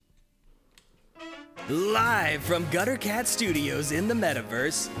Live from Gutter Cat Studios in the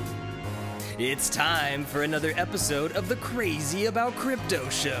Metaverse, it's time for another episode of the Crazy About Crypto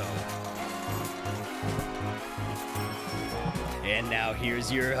Show. And now here's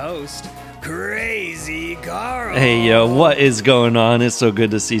your host, Crazy Carl. Hey, yo, what is going on? It's so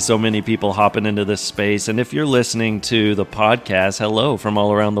good to see so many people hopping into this space. And if you're listening to the podcast, hello from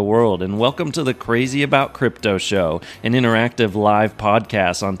all around the world. And welcome to the Crazy About Crypto Show, an interactive live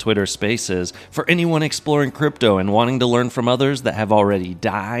podcast on Twitter Spaces for anyone exploring crypto and wanting to learn from others that have already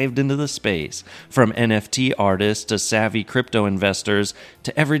dived into the space. From NFT artists to savvy crypto investors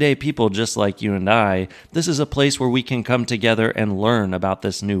to everyday people just like you and I, this is a place where we can come together and learn about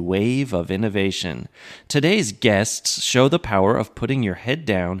this new wave of innovation. Today's guests show the power of putting your head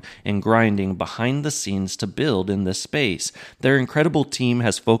down and grinding behind the scenes to build in this space. Their incredible team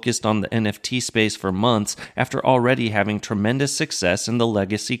has focused on the NFT space for months after already having tremendous success in the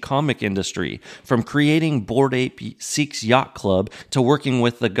legacy comic industry. From creating Bored Ape Seeks Yacht Club to working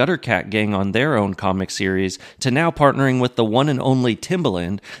with the Gutter Cat Gang on their own comic series to now partnering with the one and only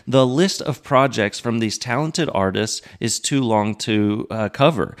Timbaland, the list of projects from these talented artists is too long to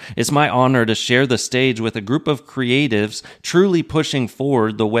cover. It's my honor to share the stage with a group of creatives truly pushing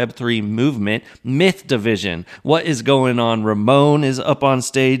forward the Web3 movement, Myth Division. What is going on? Ramon is up on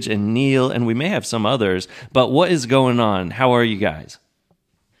stage and Neil, and we may have some others, but what is going on? How are you guys?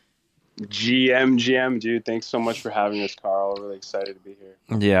 GM, dude. Thanks so much for having us, Carl. Really excited to be here.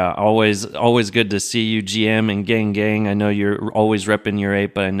 Yeah, always good to see you, GM and Gang. I know you're always repping your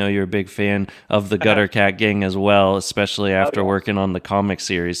ape, but I know you're a big fan of the Gutter Cat Gang as well, especially after working on the comic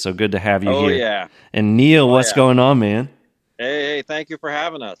series. So good to have you here. Oh, yeah. And Neil, what's going on, man? Hey, thank you for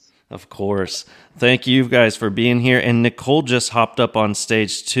having us. Of course. Thank you guys for being here. And Nicole just hopped up on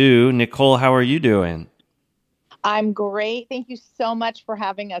stage too. Nicole, how are you doing? I'm great. Thank you so much for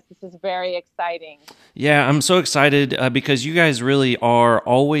having us. This is very exciting. Yeah, I'm so excited because you guys really are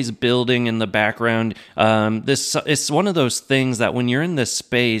always building in the background. It's one of those things that when you're in this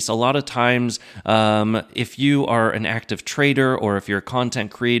space, a lot of times, if you are an active trader or if you're a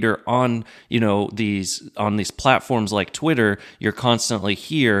content creator on these platforms like Twitter, you're constantly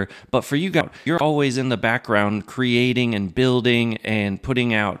here. But for you guys, you're always in the background creating and building and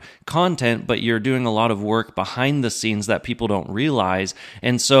putting out content, but you're doing a lot of work behind the scenes that people don't realize.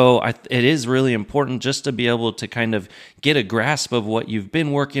 And so it is really important just to be able to kind of get a grasp of what you've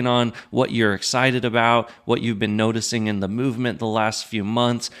been working on, what you're excited about, what you've been noticing in the movement the last few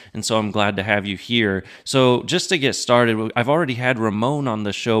months. And so I'm glad to have you here. So just to get started, I've already had Ramon on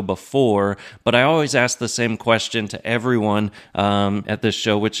the show before, but I always ask the same question to everyone at this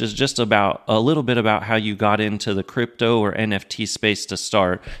show, which is just about a little bit about how you got into the crypto or NFT space to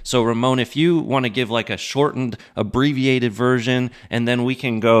start. So Ramon, if you want to give like a shortened, abbreviated version, and then we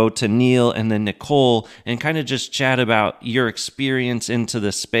can go to Neil and then Nicole and kind of just chat about your experience into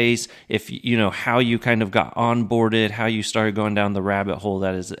the space, if how you kind of got onboarded, how you started going down the rabbit hole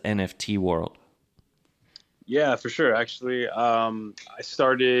that is the NFT world. Yeah, for sure. Actually, I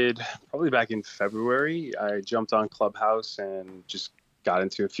started probably back in February. I jumped on Clubhouse and just got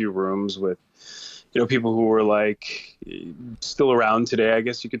into a few rooms with people who were like still around today, I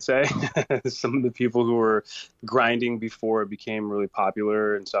guess you could say. Some of the people who were grinding before it became really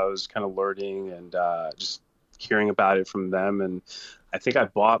popular. And so I was kind of learning and just hearing about it from them. And I think I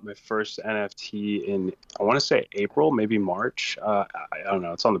bought my first NFT in, I want to say April, maybe March. I don't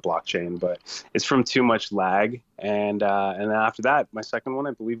know. It's on the blockchain, but it's from Too Much Lag. And then after that, my second one,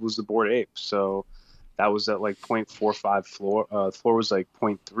 I believe, was the Bored Ape. So that was at like 0.45 floor. Floor was like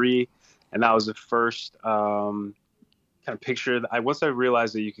 0.3. And that was the first kind of picture. Once I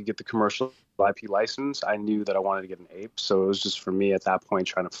realized that you could get the commercial IP license, I knew that I wanted to get an ape. So it was just for me at that point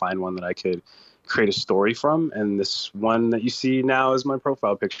trying to find one that I could create a story from. And this one that you see now as my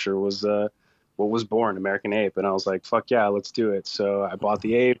profile picture was what was born, American Ape. And I was like, fuck yeah, let's do it. So I bought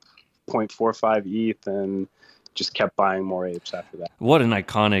the ape, 0.45 ETH, and just kept buying more apes after that. What an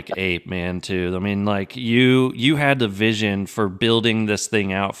iconic ape, man, too. I mean, like you had the vision for building this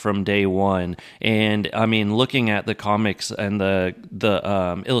thing out from day one. And I mean, looking at the comics and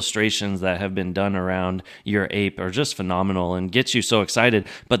the illustrations that have been done around your ape are just phenomenal and gets you so excited.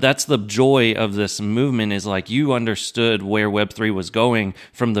 But that's the joy of this movement, is like you understood where Web3 was going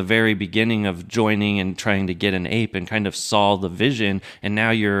from the very beginning of joining and trying to get an ape and kind of saw the vision. And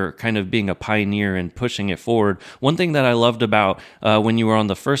now you're kind of being a pioneer and pushing it forward. One thing that I loved about when you were on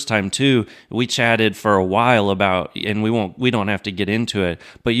the first time too, we chatted for a while about, and we don't have to get into it,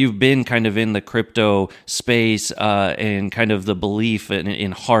 but you've been kind of in the crypto space and kind of the belief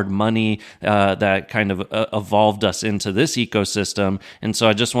in hard money that kind of evolved us into this ecosystem. And so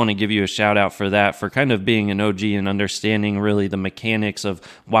I just want to give you a shout out for that, for kind of being an OG and understanding really the mechanics of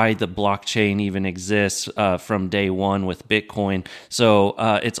why the blockchain even exists from day one with Bitcoin. So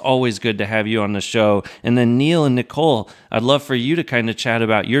it's always good to have you on the show. And then Neil and Nicole, I'd love for you to kind of chat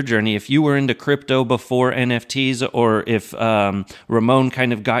about your journey. If you were into crypto before NFTs, or if Ramon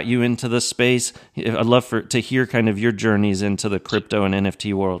kind of got you into the space, I'd love to hear kind of your journeys into the crypto and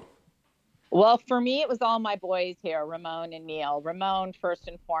NFT world. Well, for me, it was all my boys here, Ramon and Neil. Ramon first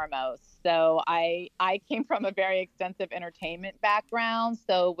and foremost. So I came from a very extensive entertainment background.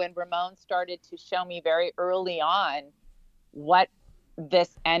 So when Ramon started to show me very early on what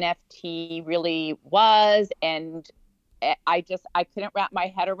this NFT really was, and I couldn't wrap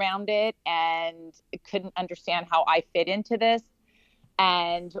my head around it and couldn't understand how I fit into this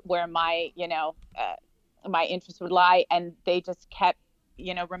and where my interest would lie. And they just kept,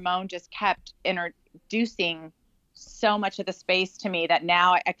 Ramon just kept introducing so much of the space to me that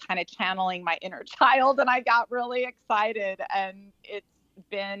now I kind of channeling my inner child, and I got really excited. And it's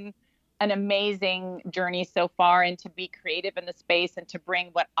been an amazing journey so far, and to be creative in the space and to bring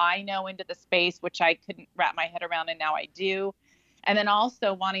what I know into the space, which I couldn't wrap my head around, and now I do. And then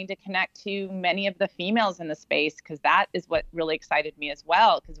also wanting to connect to many of the females in the space, because that is what really excited me as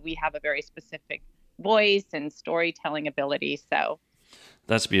well, because we have a very specific voice and storytelling ability. So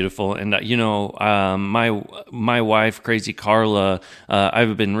that's beautiful. And, my wife, Crazy Carla,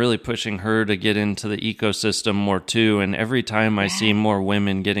 I've been really pushing her to get into the ecosystem more too. And every time I see more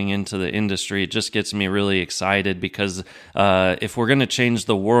women getting into the industry, it just gets me really excited, because if we're going to change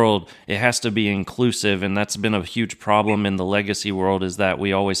the world, it has to be inclusive. And that's been a huge problem in the legacy world, is that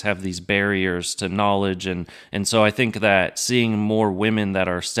we always have these barriers to knowledge. And so I think that seeing more women that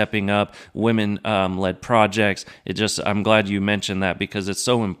are stepping up, women led projects, I'm glad you mentioned that, because it's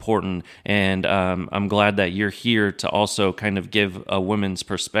so important. And I'm glad that you're here to also kind of give a woman's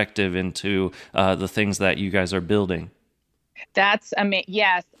perspective into the things that you guys are building. That's amazing.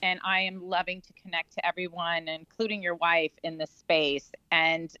 Yes. And I am loving to connect to everyone, including your wife, in this space.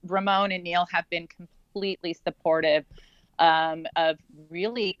 And Ramon and Neil have been completely supportive of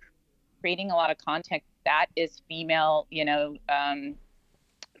really creating a lot of content that is female,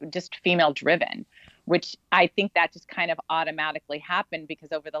 just female driven, which I think that just kind of automatically happened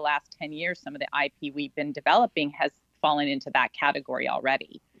because over the last 10 years, some of the IP we've been developing has fallen into that category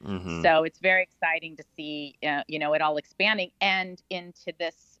already. Mm-hmm. So it's very exciting to see, it all expanding and into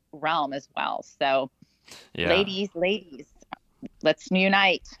this realm as well. So ladies, let's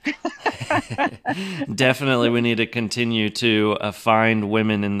unite. Definitely, we need to continue to find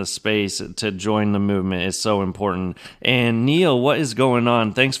women in the space to join the movement. It's so important. And Neil, what is going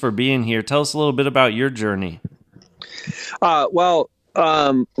on? Thanks for being here. Tell us a little bit about your journey.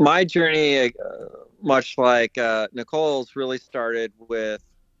 My journey, much like Nicole's, really started with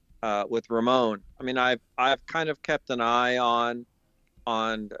Ramon. I mean, I've kind of kept an eye on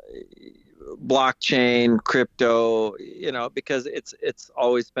blockchain, crypto, because it's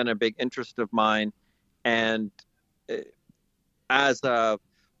always been a big interest of mine. And as a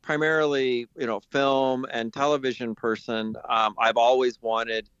primarily, film and television person, I've always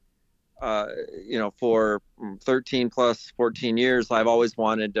wanted, for 14 years, I've always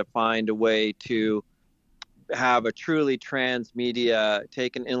wanted to find a way to have a truly transmedia,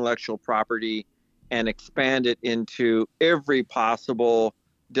 take an intellectual property and expand it into every possible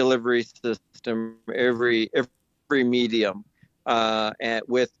delivery system, every medium, and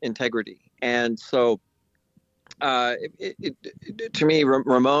with integrity. And so, to me,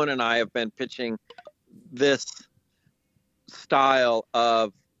 Ramon and I have been pitching this style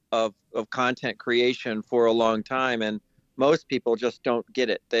of content creation for a long time, and most people just don't get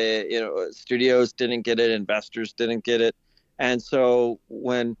it. Studios didn't get it, investors didn't get it, and so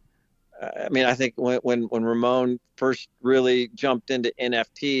I think when Ramon first really jumped into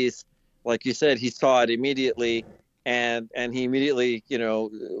NFTs, like you said, he saw it immediately, and he immediately,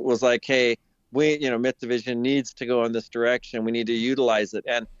 was like, hey, MythDivision needs to go in this direction. We need to utilize it.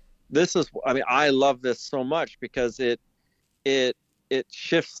 And this is, I love this so much because it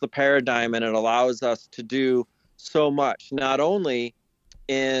shifts the paradigm, and it allows us to do so much, not only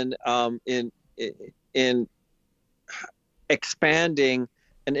in expanding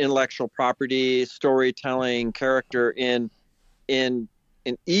an intellectual property, storytelling, character in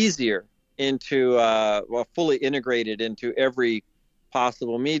easier into fully integrated into every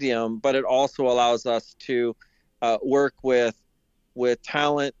possible medium, but it also allows us to work with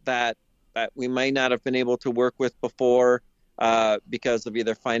talent that we might not have been able to work with before because of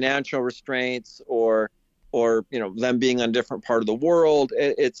either financial restraints or them being on a different part of the world.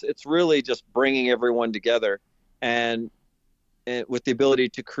 It's really just bringing everyone together, and with the ability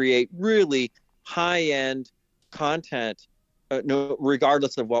to create really high-end content,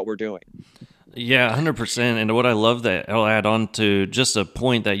 regardless of what we're doing. Yeah, 100%. And what I love that I'll add on to just a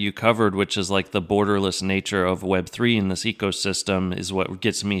point that you covered, which is like the borderless nature of Web3 in this ecosystem, is what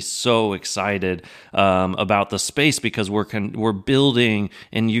gets me so excited about the space, because we're building,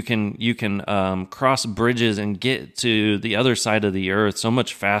 and you can cross bridges and get to the other side of the earth so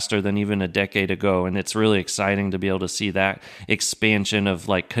much faster than even a decade ago. And it's really exciting to be able to see that expansion of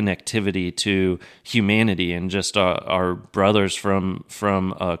like connectivity to humanity and just our brothers from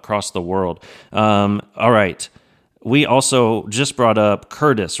across the world. All right. We also just brought up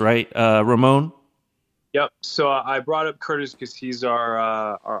Curtis, right? Ramon? Yep. So I brought up Curtis because he's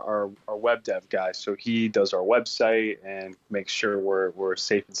our web dev guy. So he does our website and makes sure we're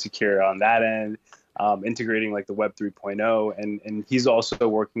safe and secure on that end, integrating like the Web 3.0. And he's also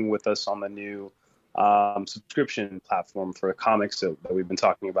working with us on the new subscription platform for comics that we've been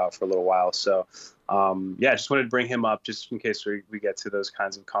talking about for a little while. So just wanted to bring him up just in case we get to those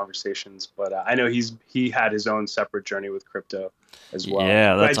kinds of conversations. But I know he had his own separate journey with crypto as well.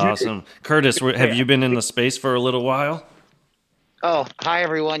 Yeah, that's awesome. Curtis, have you been in the space for a little while? Oh, hi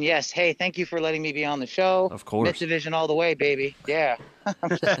everyone. Yes. Hey, thank you for letting me be on the show. Of course. Myth Division all the way, baby. Yeah.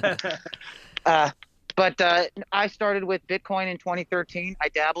 But I started with Bitcoin in 2013. I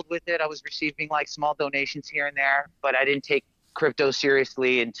dabbled with it. I was receiving like small donations here and there, but I didn't take crypto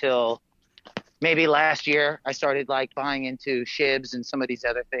seriously until maybe last year. I started like buying into SHIBs and some of these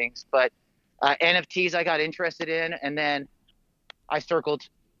other things. But NFTs I got interested in, and then I circled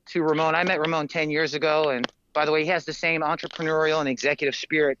to Ramon. I met Ramon 10 years ago, and by the way, he has the same entrepreneurial and executive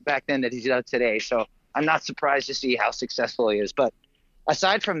spirit back then that he does today. So I'm not surprised to see how successful he is. But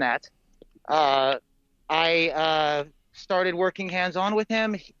aside from that, I started working hands-on with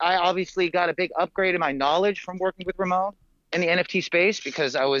him. I obviously got a big upgrade in my knowledge from working with Ramon in the NFT space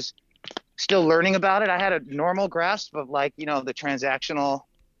because I was still learning about it. I had a normal grasp of like, the transactional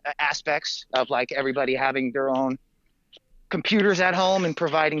aspects of like everybody having their own computers at home and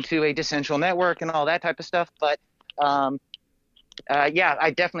providing to a decentral network and all that type of stuff. But I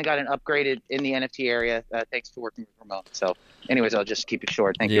definitely got an upgraded in the NFT area thanks to working with Ramon. So anyways, I'll just keep it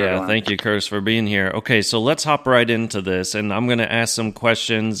short. Thank you, everyone. Thank you, Curtis, for being here. Okay, so let's hop right into this, and I'm going to ask some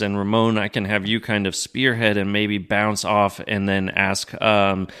questions, and Ramon, I can have you kind of spearhead and maybe bounce off and then ask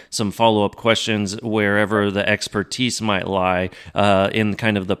some follow-up questions wherever the expertise might lie in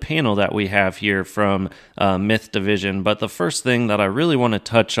kind of the panel that we have here from Myth Division. But the first thing that I really want to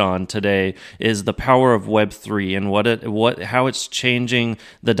touch on today is the power of Web3 and how it's changing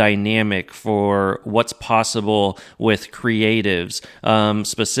the dynamic for what's possible with creatives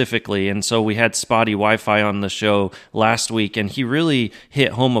specifically. And so we had Spotty Wi-Fi on the show last week, and he really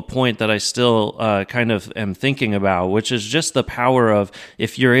hit home a point that I still kind of am thinking about, which is just the power of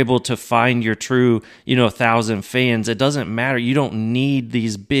if you're able to find your true, 1,000 fans, it doesn't matter. You don't need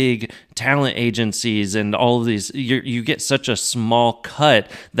these big talent agencies and all of these. You get such a small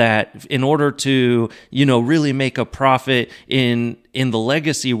cut that in order to, really make a profit in the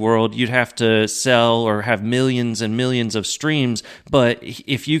legacy world, you'd have to sell or have millions and millions of streams. But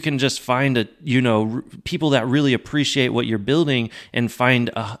if you can just find people that really appreciate what you're building and find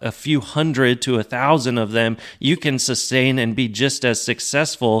a few hundred to 1,000 of them, you can sustain and be just as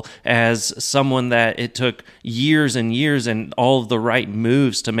successful as someone that it took years and years and all of the right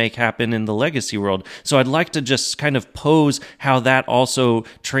moves to make happen in the legacy world. So I'd like to just kind of pose how that also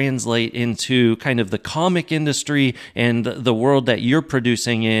translate into kind of the comic industry and the world that you're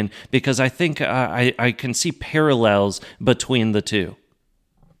producing in, because I think I can see parallels between the two.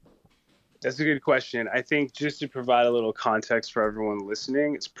 That's a good question. I think just to provide a little context for everyone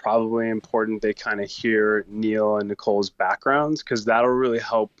listening, it's probably important they kind of hear Neil and Nicole's backgrounds, because that'll really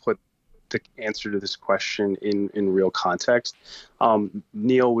help put the answer to this question in real context.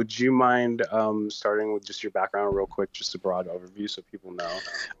 Neil, would you mind starting with just your background real quick, just a broad overview so people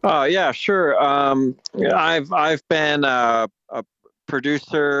know? Yeah, sure. I've been a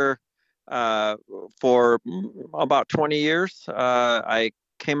producer for about 20 years. I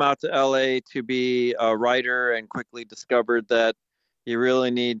came out to LA to be a writer and quickly discovered that you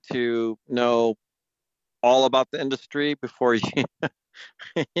really need to know all about the industry before you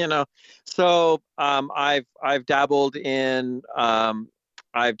so I've dabbled in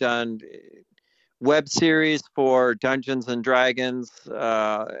I've done web series for Dungeons and Dragons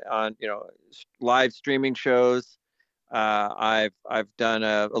on live streaming shows. I've done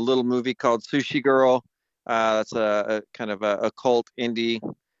a little movie called Sushi Girl. That's a kind of a cult indie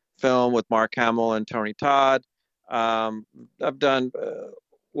film with Mark Hamill and Tony Todd. I've done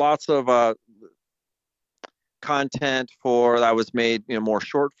lots of content that was made more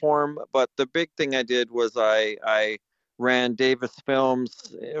short form. But the big thing I did was I ran Davis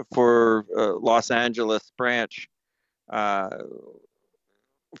Films for Los Angeles branch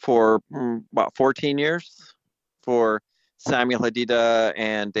for about 14 years for Samuel Hadida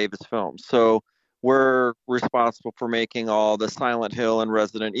and Davis Films. So we're responsible for making all the Silent Hill and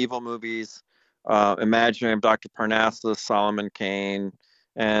Resident Evil movies, Imaginary of Dr. Parnassus, Solomon Kane,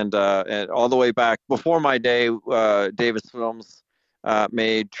 and all the way back before my day, Davis Films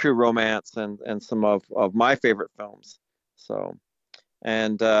made True Romance and some of my favorite films. So,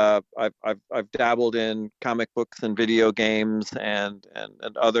 and I've dabbled in comic books and video games and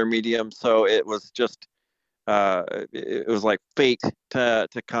other mediums. So it was just it was like fate to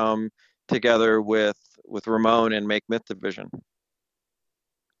come together with Ramon and make Myth Division.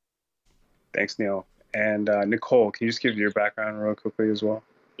 Thanks, Neil. And Nicole, can you just give your background real quickly as well?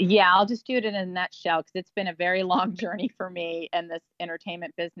 Yeah, I'll just do it in a nutshell because it's been a very long journey for me in this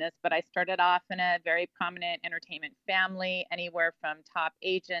entertainment business. But I started off in a very prominent entertainment family, anywhere from top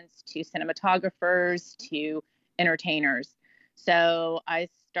agents to cinematographers to entertainers. So I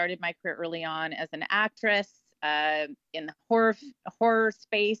started my career early on as an actress in the horror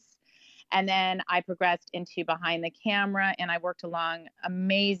space. And then I progressed into behind the camera, and I worked alongside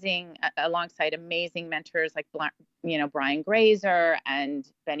amazing mentors like, Brian Grazer and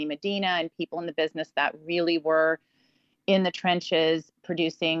Benny Medina, and people in the business that really were in the trenches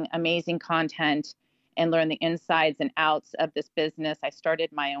producing amazing content and learned the insides and outs of this business. I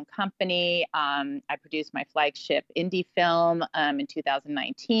started my own company. I produced my flagship indie film in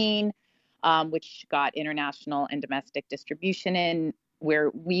 2019, which got international and domestic distribution in.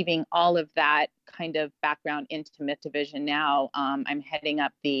 We're weaving all of that kind of background into Myth Division now. I'm heading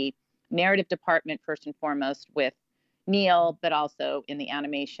up the narrative department first and foremost with Neil, but also in the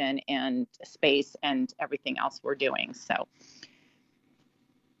animation and space and everything else we're doing. So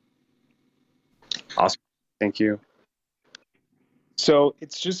awesome. Thank you. So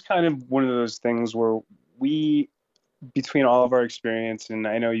it's just kind of one of those things where between all of our experience, and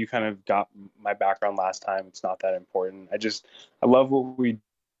I know you kind of got my background last time, it's not that important. I love what we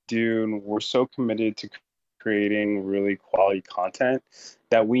do, and we're so committed to creating really quality content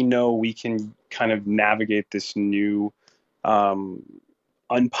that we know we can kind of navigate this new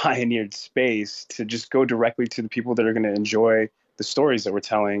unpioneered space to just go directly to the people that are going to enjoy the stories that we're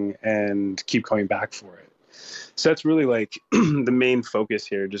telling and keep coming back for it. So that's really like the main focus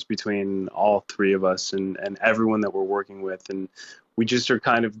here, just between all three of us and everyone that we're working with. And we just are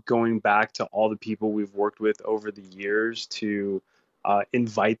kind of going back to all the people we've worked with over the years to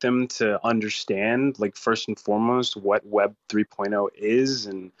invite them to understand, like, first and foremost, what Web 3.0 is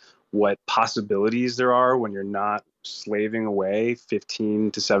and what possibilities there are when you're not slaving away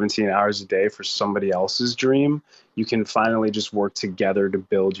 15 to 17 hours a day for somebody else's dream. You can finally just work together to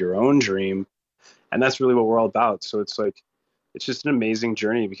build your own dream. And that's really what we're all about. So it's just an amazing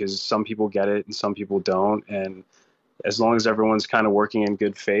journey because some people get it and some people don't. And as long as everyone's kind of working in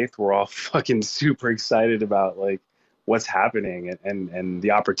good faith, we're all fucking super excited about like what's happening and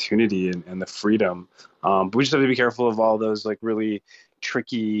the opportunity and the freedom. But we just have to be careful of all those like really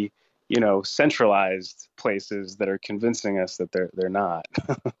tricky, centralized places that are convincing us that they're not.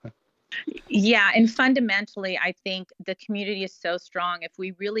 Yeah. And fundamentally, I think the community is so strong. If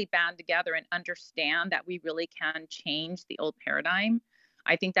we really band together and understand that we really can change the old paradigm,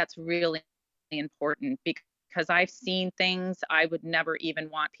 I think that's really important because I've seen things I would never even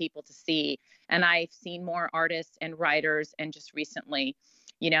want people to see. And I've seen more artists and writers. And just recently,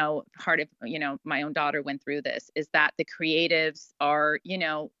 part of, my own daughter went through this, is that the creatives are,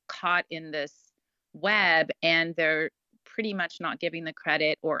 caught in this web and they're pretty much not giving the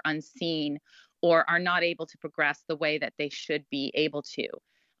credit or unseen or are not able to progress the way that they should be able to.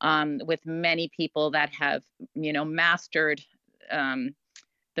 With many people that have, mastered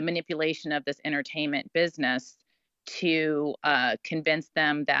the manipulation of this entertainment business to convince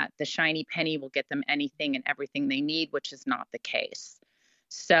them that the shiny penny will get them anything and everything they need, which is not the case.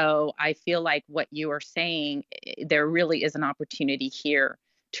 So I feel like what you are saying, there really is an opportunity here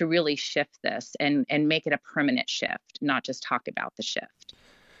to really shift this and make it a permanent shift, not just talk about the shift.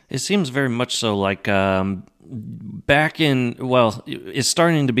 It seems very much so like it's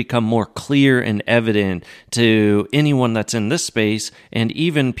starting to become more clear and evident to anyone that's in this space, and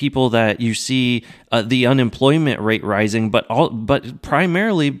even people that you see the unemployment rate rising, but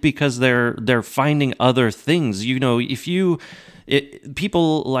primarily because they're finding other things.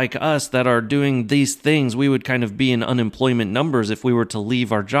 People like us that are doing these things, we would kind of be in unemployment numbers if we were to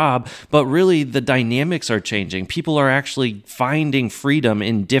leave our job. But really, the dynamics are changing. People are actually finding freedom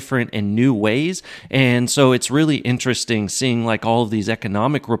in different and new ways. And so it's really interesting seeing like all of these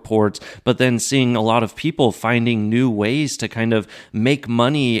economic reports, but then seeing a lot of people finding new ways to kind of make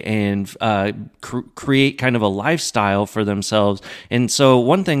money and create kind of a lifestyle for themselves. And so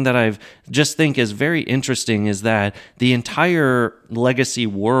one thing that I've just think is very interesting is that the entire legacy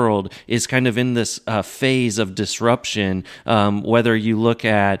world is kind of in this phase of disruption. Whether you look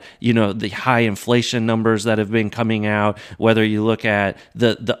at the high inflation numbers that have been coming out, whether you look at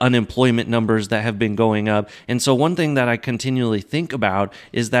the unemployment numbers that have been going up, and so one thing that I continually think about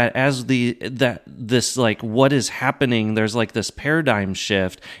is that what is happening, there's like this paradigm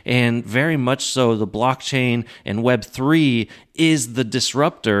shift, and very much so the blockchain and Web3 is the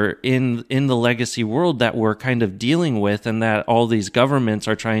disruptor in the legacy world that we're kind of dealing with, and that all these governments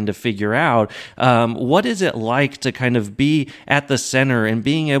are trying to figure out. What is it like to kind of be at the center and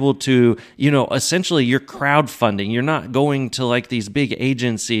being able to, essentially you're crowdfunding. You're not going to like these big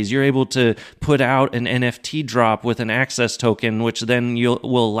agencies. You're able to put out an NFT drop with an access token, which then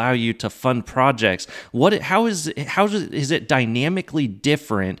will allow you to fund projects. How is it dynamically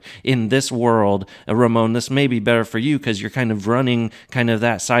different in this world? Ramon, this may be better for you because you're kind of running kind of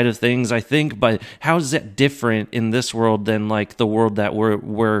that side of things, I think, but how is it different in this world than like the world that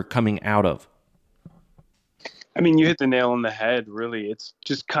we're coming out of? I mean, you hit the nail on the head, really. It's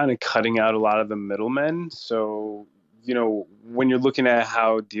just kind of cutting out a lot of the middlemen. So, when you're looking at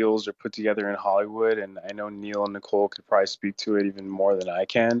how deals are put together in Hollywood, and I know Neil and Nicole could probably speak to it even more than I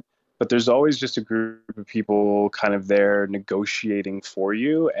can, but there's always just a group of people kind of there negotiating for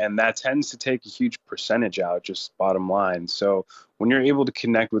you, and that tends to take a huge percentage out, just bottom line. So when you're able to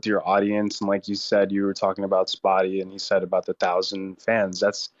connect with your audience, and like you said, you were talking about Spotty, and he said about the 1,000 fans,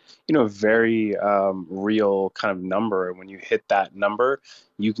 that's a very real kind of number. And when you hit that number,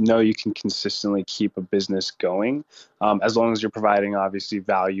 you can consistently keep a business going, as long as you're providing obviously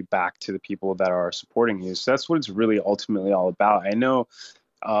value back to the people that are supporting you. So that's what it's really ultimately all about. I know,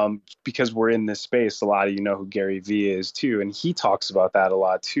 because we're in this space, a lot of you know who Gary Vee is too, and he talks about that a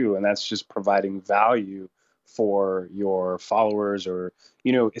lot too, and that's just providing value for your followers. Or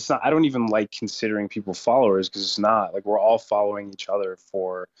it's not, I don't even like considering people followers, because it's not like we're all following each other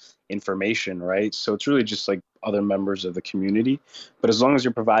for information, right? So it's really just like other members of the community. But as long as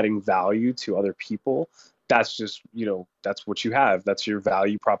you're providing value to other people, that's just that's what you have, that's your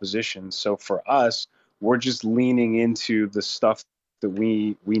value proposition. So for us, we're just leaning into the stuff that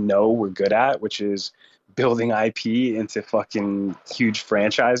we know we're good at, which is building IP into fucking huge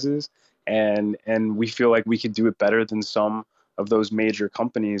franchises, and we feel like we could do it better than some of those major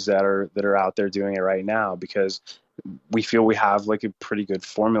companies that are out there doing it right now, because we feel we have like a pretty good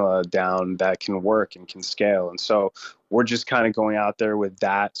formula down that can work and can scale. And so we're just kind of going out there with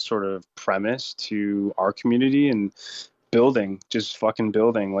that sort of premise to our community and just fucking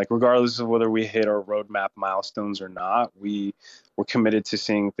building, like regardless of whether we hit our roadmap milestones or not, we're committed to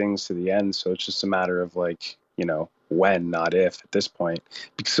seeing things to the end. So it's just a matter of like, when, not if, at this point.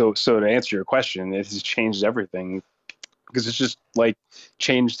 So to answer your question, it has changed everything, because it's just like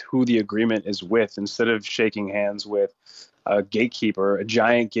changed who the agreement is with. Instead of shaking hands with a gatekeeper, a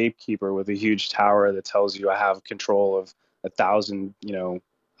giant gatekeeper with a huge tower that tells you I have control of 1,000,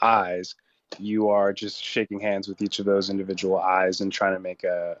 eyes, you are just shaking hands with each of those individual eyes and trying to make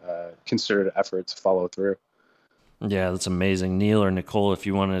a concerted effort to follow through. Yeah, that's amazing. Neil or Nicole, if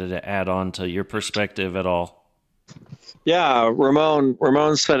you wanted to add on to your perspective at all. Yeah,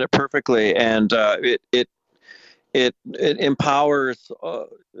 Ramon said it perfectly, and it empowers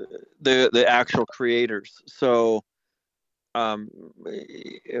the actual creators. So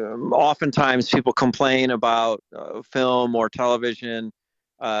oftentimes people complain about film or television,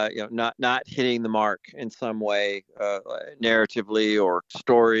 not hitting the mark in some way, narratively or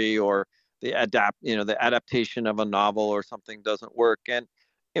story, or the adaptation of a novel or something doesn't work. And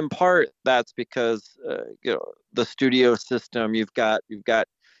in part, that's because the studio system. You've got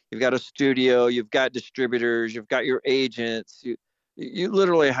a studio, you've got distributors, you've got your agents. You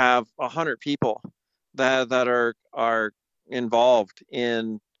literally have 100 people that are involved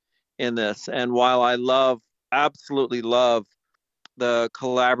in this. And while I absolutely love the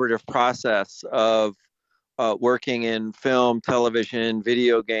collaborative process of working in film, television,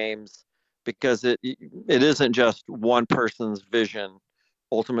 video games, because it isn't just one person's vision.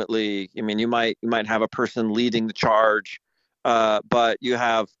 Ultimately, I mean, you might have a person leading the charge, but you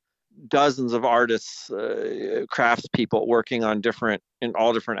have dozens of artists, craftspeople working on in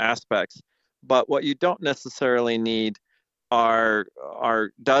all different aspects. But what you don't necessarily need are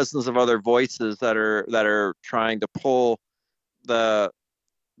dozens of other voices that are trying to pull the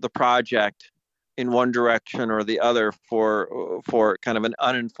project in one direction or the other for kind of an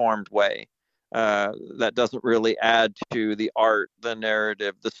uninformed way. That doesn't really add to the art, the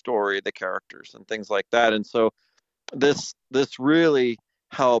narrative, the story, the characters, and things like that. And so this really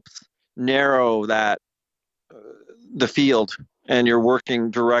helps narrow that the field, and you're working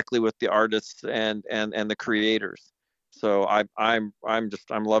directly with the artists and the creators. So I'm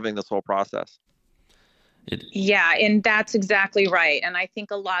loving this whole process. Yeah, and that's exactly right. And I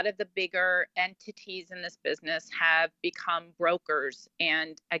think a lot of the bigger entities in this business have become brokers,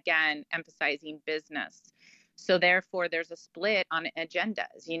 and again, emphasizing business. So therefore, there's a split on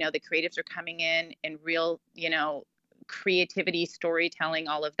agendas. The creatives are coming in real, creativity, storytelling,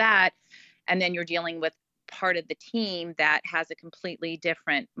 all of that. And then you're dealing with part of the team that has a completely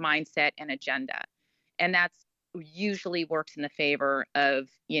different mindset and agenda. And that's usually works in the favor of,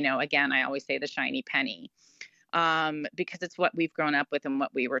 again, I always say the shiny penny, because it's what we've grown up with and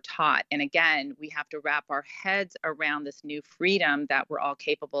what we were taught. And again, we have to wrap our heads around this new freedom that we're all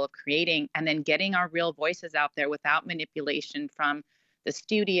capable of creating, and then getting our real voices out there without manipulation from the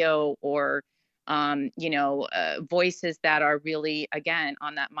studio or, voices that are really, again,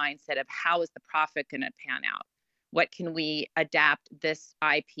 on that mindset of how is the profit going to pan out? What can we adapt this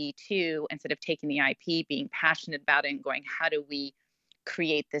IP to, instead of taking the IP, being passionate about it and going, how do we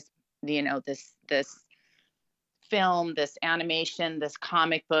create this, this film, this animation, this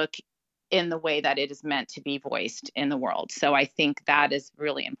comic book in the way that it is meant to be voiced in the world? So I think that is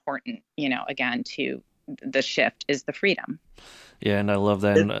really important, again, to the shift is the freedom. Yeah, and I love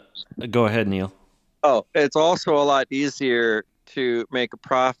that. Go ahead, Neil. Oh, it's also a lot easier to make a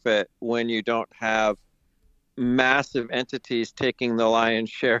profit when you don't have massive entities taking the lion's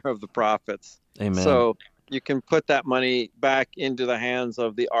share of the profits. Amen. So you can put that money back into the hands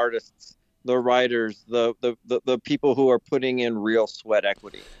of the artists, the writers, the people who are putting in real sweat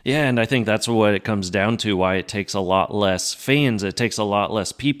equity. Yeah, and I think that's what it comes down to, why it takes a lot less fans, it takes a lot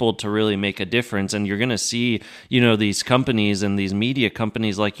less people to really make a difference. And you're going to see, these companies and these media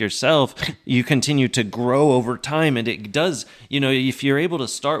companies like yourself, you continue to grow over time. And it does, if you're able to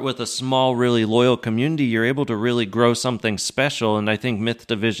start with a small, really loyal community, you're able to really grow something special. And I think Myth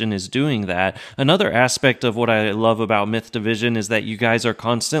Division is doing that. Another aspect of what I love about Myth Division is that you guys are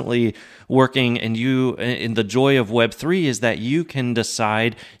constantly working, and in the joy of Web3 is that you can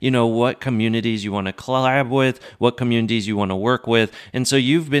decide, what communities you want to collab with, what communities you want to work with. And so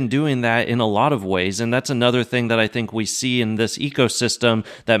you've been doing that in a lot of ways. And that's another thing that I think we see in this ecosystem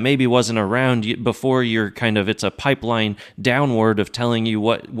that maybe wasn't around before. It's a pipeline downward of telling you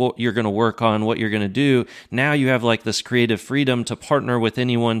what you're going to work on, what you're going to do. Now you have like this creative freedom to partner with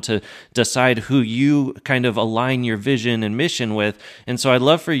anyone to decide who you kind of align your vision and mission with. And so I'd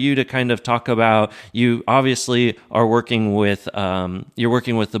love for you to kind of talk about, you obviously are working with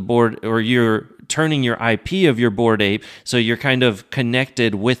the board, or you're turning your IP of your Bored Ape, so you're kind of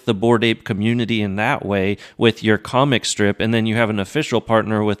connected with the Bored Ape community in that way with your comic strip, and then you have an official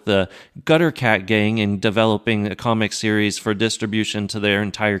partner with the Gutter Cat Gang in developing a comic series for distribution to their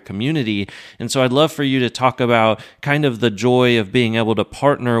entire community. And so I'd love for you to talk about kind of the joy of being able to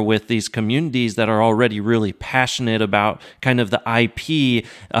partner with these communities that are already really passionate about kind of the IP,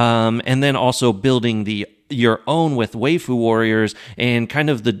 and then also building your own with Waifu Warriors, and kind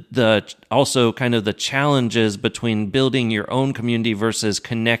of the challenges between building your own community versus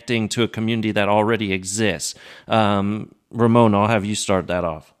connecting to a community that already exists. Ramon, I'll have you start that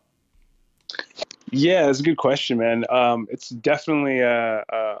off. Yeah, that's a good question, man. It's definitely a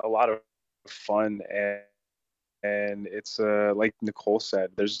lot of fun, and it's like Nicole said,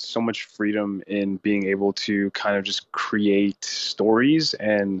 there's so much freedom in being able to kind of just create stories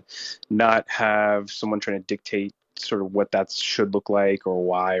and not have someone trying to dictate sort of what that should look like or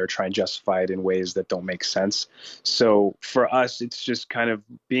why, or try and justify it in ways that don't make sense. So for us, it's just kind of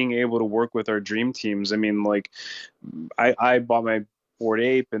being able to work with our dream teams. I mean, like I bought my Bored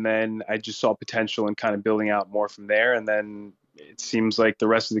Ape, and then I just saw potential in kind of building out more from there. And then it seems like the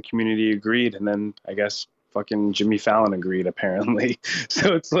rest of the community agreed. And then I guess fucking Jimmy Fallon agreed, apparently.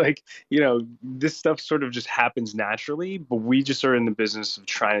 So it's like, this stuff sort of just happens naturally, but we just are in the business of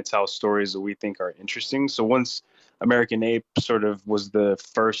trying to tell stories that we think are interesting. So once American Ape sort of was the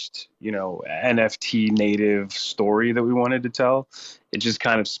first, NFT native story that we wanted to tell. It just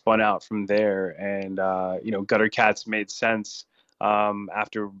kind of spun out from there. And, Gutter Cats made sense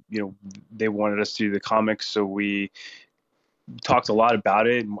after, they wanted us to do the comics. So we talked a lot about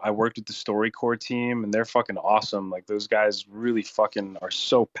it. I worked with the StoryCorps team, and they're fucking awesome. Like, those guys really fucking are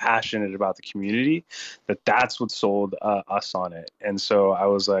so passionate about the community that's what sold us on it. And so I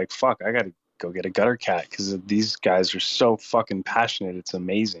was like, fuck, I got to go get a Gutter Cat because these guys are so fucking passionate. It's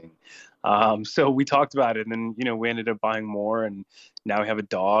amazing. So we talked about it, and then, we ended up buying more, and now we have a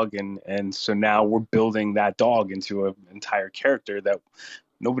dog. And so now we're building that dog into an entire character that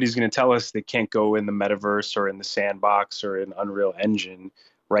nobody's going to tell us they can't go in the metaverse or in the sandbox or in Unreal Engine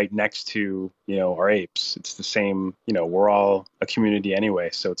right next to, our apes. It's the same, we're all a community anyway,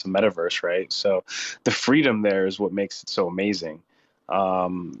 so it's a metaverse, right? So the freedom there is what makes it so amazing.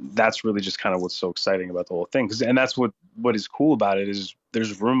 That's really just kind of what's so exciting about the whole thing. And that's what is cool about it is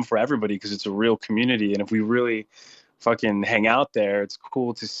there's room for everybody because it's a real community. And if we really fucking hang out there, it's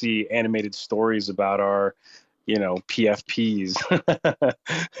cool to see animated stories about our, PFPs.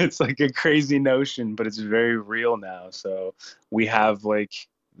 It's like a crazy notion, but it's very real now. So we have like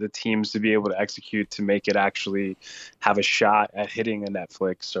the teams to be able to execute to make it actually have a shot at hitting a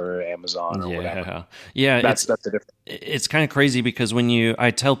Netflix or Amazon or whatever. Yeah, that's the difference. It's kind of crazy because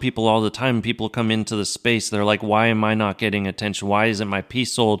I tell people all the time, people come into the space, they're like, why am I not getting attention? Why isn't my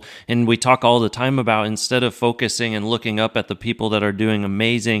piece sold? And we talk all the time about, instead of focusing and looking up at the people that are doing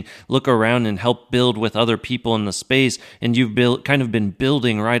amazing, look around and help build with other people in the space. And you've kind of been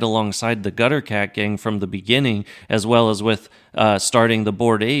building right alongside the Gutter Cat gang from the beginning, as well as with starting the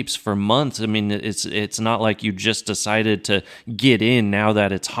Bored Apes for months. I mean, it's not like you just decided to get in now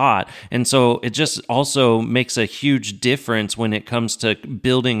that it's hot. And so it just also makes a huge difference when it comes to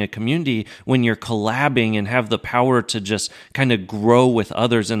building a community, when you're collabing and have the power to just kind of grow with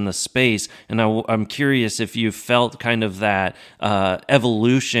others in the space. And I'm curious if you felt kind of that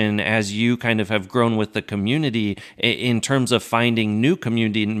evolution as you kind of have grown with the community in terms of finding new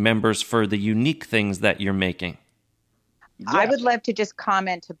community members for the unique things that you're making. I would love to just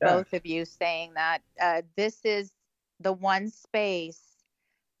comment to both of you, saying that this is the one space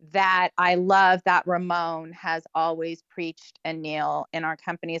that I love that Ramon has always preached, and Neil, in our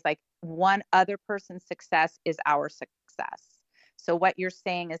company, is like, one other person's success is our success. So what you're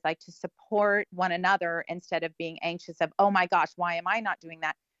saying is like to support one another instead of being anxious of, oh my gosh, why am I not doing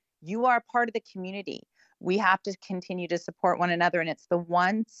that? You are part of the community. We have to continue to support one another. And it's the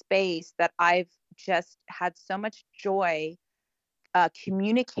one space that I've just had so much joy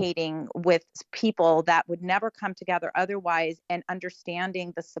communicating with people that would never come together otherwise, and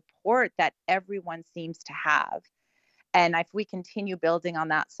understanding the support that everyone seems to have. And if we continue building on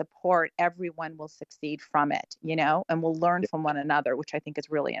that support, everyone will succeed from it, and we'll learn from one another, which I think is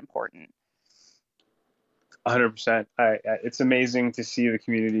really important. 100%. It's amazing to see the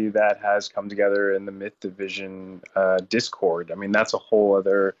community that has come together in the Myth Division Discord. I mean, that's a whole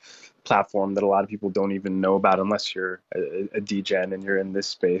other platform that a lot of people don't even know about unless you're a DGen and you're in this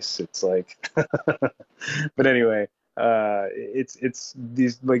space. It's like, but anyway, it's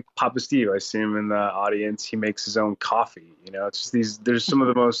these, like Papa Steve, I see him in the audience. He makes his own coffee. It's just there's some of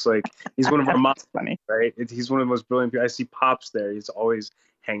the most, like, he's one of our moms, funny, right? He's one of the most brilliant people. I see Pops there. He's always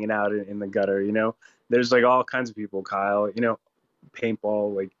hanging out in the gutter, There's like all kinds of people, Kyle,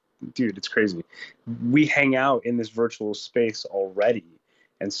 paintball, like, dude, it's crazy. We hang out in this virtual space already.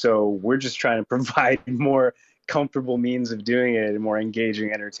 And so we're just trying to provide more comfortable means of doing it and more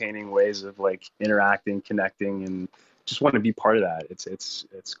engaging, entertaining ways of like interacting, connecting, and just want to be part of that.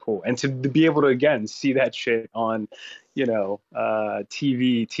 It's cool. And to be able to, again, see that shit on,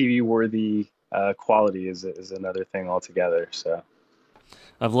 TV worthy quality is another thing altogether. So.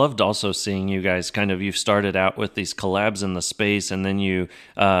 I've loved also seeing you guys you've started out with these collabs in the space, and then you,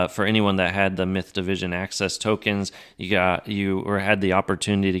 for anyone that had the Myth Division access tokens, you had the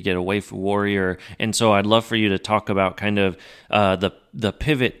opportunity to get a Waifu Warrior. And so I'd love for you to talk about kind of the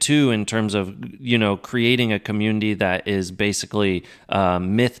pivot too, in terms of, creating a community that is basically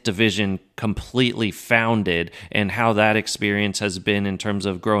Myth Division completely founded, and how that experience has been in terms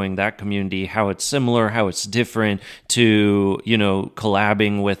of growing that community, how it's similar, how it's different to,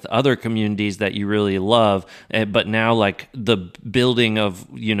 collabing with other communities that you really love, but now like the building of,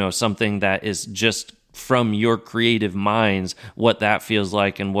 something that is just from your creative minds, what that feels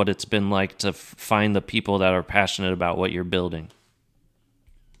like and what it's been like to find the people that are passionate about what you're building.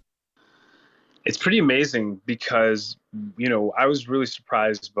 It's pretty amazing because, I was really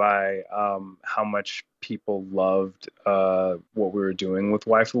surprised by how much people loved what we were doing with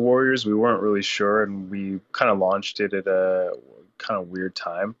Waifu Warriors. We weren't really sure, and we kind of launched it at a kind of weird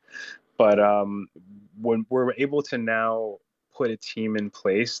time. But when we're able to now put a team in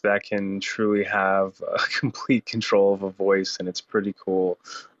place that can truly have complete control of a voice, and it's pretty cool.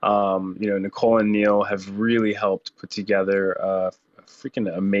 Nicole and Neil have really helped put together a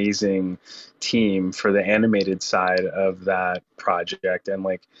freaking amazing team for the animated side of that project. And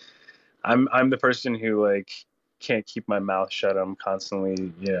like, I'm the person who like can't keep my mouth shut. I'm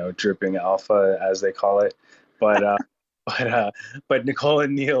constantly, dripping alpha, as they call it. But but Nicole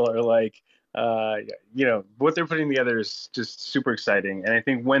and Neil are like, what they're putting together is just super exciting. And I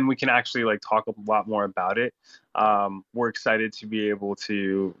think when we can actually like talk a lot more about it, we're excited to be able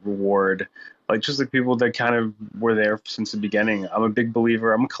to reward like just like people that kind of were there since the beginning. I'm a big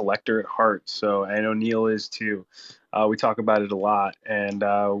believer. I'm a collector at heart, so I know Neil is too. We talk about it a lot, and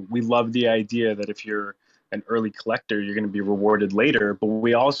we love the idea that if you're an early collector, you're going to be rewarded later. But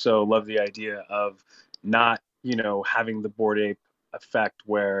we also love the idea of not, having the Bored Ape effect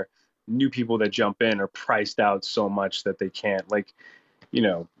where new people that jump in are priced out so much that they can't, like,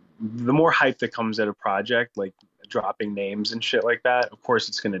 the more hype that comes at a project, like dropping names and shit like that, of course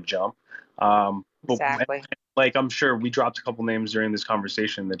it's going to jump. But Exactly. like, I'm sure we dropped a couple names during this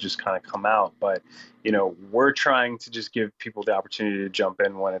conversation that just kind of come out, but we're trying to just give people the opportunity to jump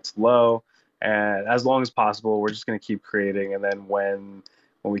in when it's low, and as long as possible, we're just going to keep creating. And then when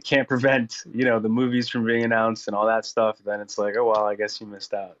we can't prevent, the movies from being announced and all that stuff, then it's like, oh, well, I guess you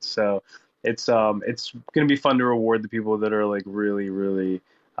missed out. So it's going to be fun to reward the people that are like really, really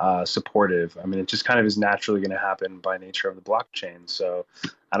supportive. I mean, it just kind of is naturally going to happen by nature of the blockchain. So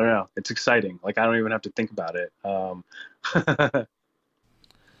I don't know. It's exciting. Like, I don't even have to think about it.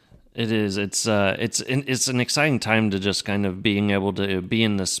 It is. It's an exciting time to just kind of being able to be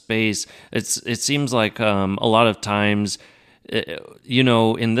in the space. It seems like a lot of times,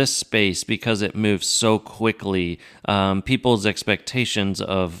 in this space, because it moves so quickly, people's expectations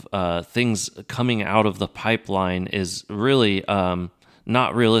of things coming out of the pipeline is really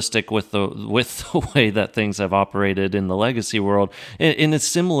not realistic with the way that things have operated in the legacy world. In a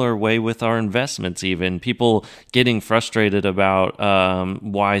similar way with our investments, even people getting frustrated about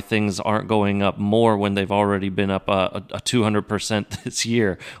why things aren't going up more when they've already been up a 200% this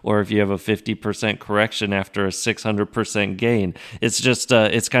year, or if you have a 50% correction after a 600% gain. It's just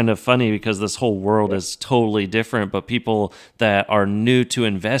it's kind of funny because this whole world is totally different, but people that are new to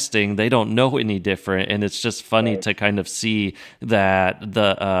investing, they don't know any different, and it's just funny to kind of see that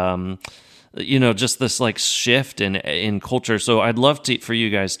the just this like shift in culture. So I'd love for you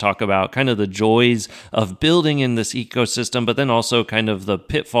guys to talk about kind of the joys of building in this ecosystem, but then also kind of the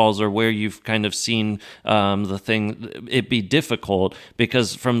pitfalls, or where you've kind of seen it be difficult,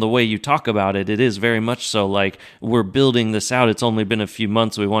 because from the way you talk about it, it is very much so like we're building this out. It's only been a few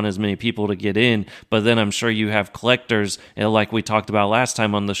months. We want as many people to get in, but then I'm sure you have collectors, like we talked about last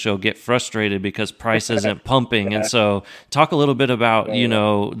time on the show, get frustrated because price isn't pumping. And so talk a little bit about,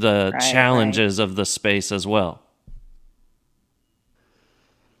 the challenges of the space as well.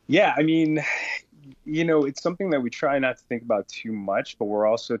 Yeah, I mean, it's something that we try not to think about too much, but we're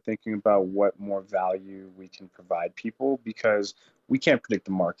also thinking about what more value we can provide people, because we can't predict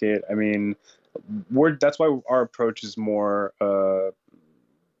the market. I mean, that's why our approach is more,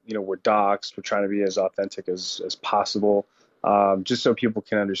 we're docs. We're trying to be as authentic as possible, just so people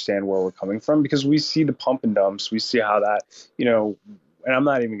can understand where we're coming from, because we see the pump and dumps. We see how that, and I'm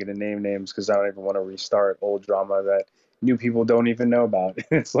not even going to name names because I don't even want to restart old drama that new people don't even know about.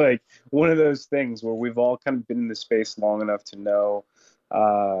 It's like one of those things where we've all kind of been in the space long enough to know,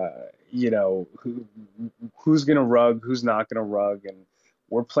 who's going to rug, who's not going to rug, and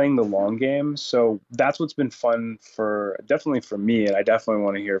we're playing the long game. So that's what's been fun definitely for me, and I definitely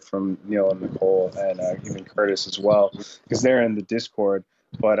want to hear from Neil and Nicole and even Curtis as well, because they're in the Discord.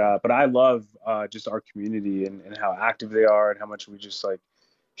 But I love just our community and how active they are, and how much we just like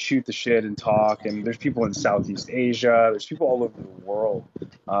shoot the shit and talk. And there's people in Southeast Asia, there's people all over the world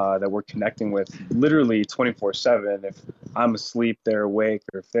that we're connecting with literally 24/7. If I'm asleep, they're awake,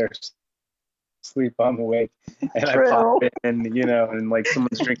 or if they're asleep, I'm awake. And I pop in, and like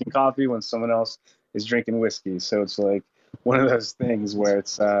someone's drinking coffee when someone else is drinking whiskey. So it's like one of those things where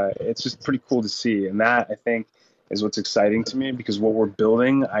it's just pretty cool to see. And that, I think, is what's exciting to me, because what we're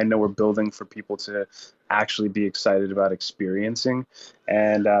building, I know we're building for people to actually be excited about experiencing,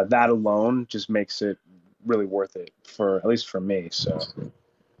 and that alone just makes it really worth it, for at least for me. So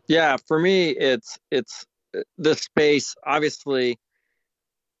yeah, for me, it's the space obviously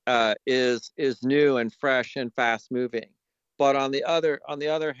is new and fresh and fast moving, But on the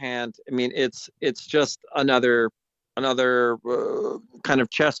other hand, I mean, it's just another kind of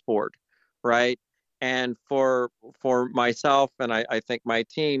chessboard, right? And for myself and I think my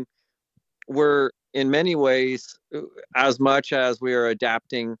team, we're in many ways, as much as we are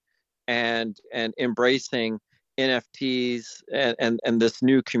adapting and embracing NFTs and this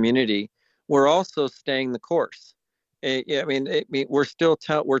new community, we're also staying the course. I mean, we're still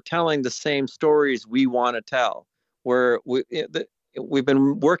we're telling the same stories we want to tell. We've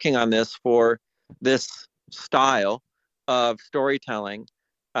been working on this for this style of storytelling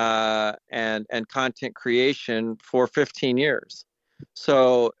and content creation for 15 years.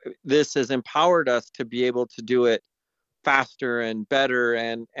 So this has empowered us to be able to do it faster and better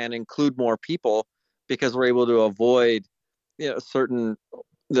and include more people, because we're able to avoid certain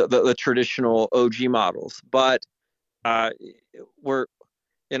the traditional OG models. But we're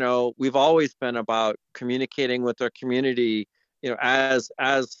we've always been about communicating with our community, as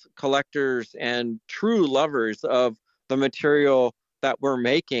collectors and true lovers of the material that we're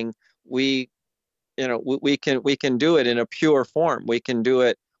making. We can do it in a pure form. We can do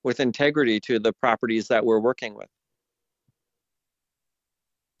it with integrity to the properties that we're working with.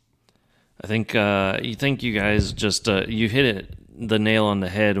 I think you guys just you hit the nail on the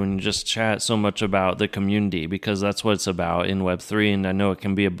head when you just chat so much about the community, because that's what it's about in Web3. And I know it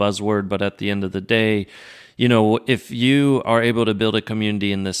can be a buzzword, but at the end of the day, if you are able to build a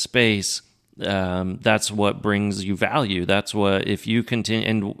community in this space, that's what brings you value. That's what, if you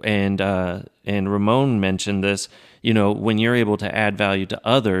continue, and Ramon mentioned this, when you're able to add value to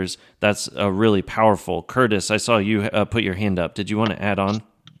others, that's a really powerful. Curtis, I saw you put your hand up. Did you want to add on?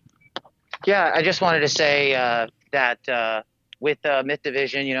 Yeah, I just wanted to say that with Myth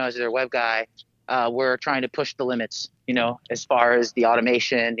Division, as their web guy, we're trying to push the limits, as far as the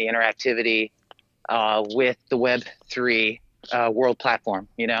automation, the interactivity with the Web3 world platform,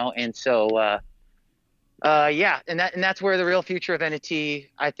 and so and that's where the real future of NFT,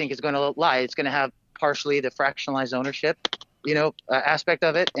 I think, is going to lie. It's going to have partially the fractionalized ownership, aspect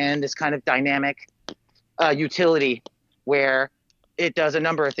of it, and this kind of dynamic utility where it does a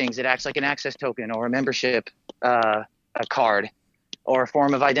number of things. It acts like an access token or a membership a card or a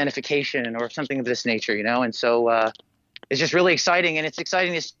form of identification or something of this nature, and so it's just really exciting. And it's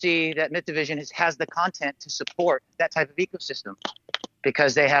exciting to see that Myth Division has the content to support that type of ecosystem,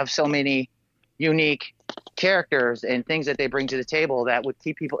 because they have so many unique characters and things that they bring to the table that would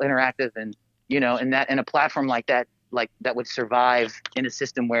keep people interactive, and in a platform like that would survive in a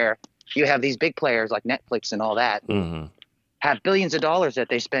system where you have these big players like Netflix and all that. Mm-hmm. Have billions of dollars that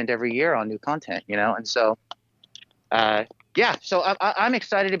they spend every year on new content, and so, so I'm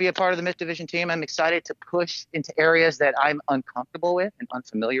excited to be a part of the Myth Division team. I'm excited to push into areas that I'm uncomfortable with and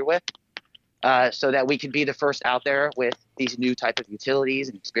unfamiliar with, so that we could be the first out there with these new type of utilities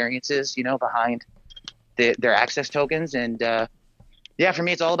and experiences, behind their access tokens. And for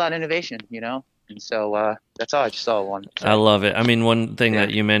me, it's all about innovation, And so that's all I just saw one. I love it. I mean, one thing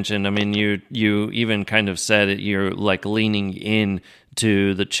that you mentioned, I mean, you even kind of said it, you're like leaning in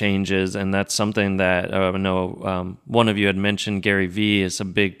to the changes, and that's something that I know one of you had mentioned. Gary Vee is a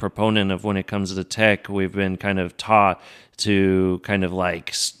big proponent of when it comes to tech. We've been kind of taught to kind of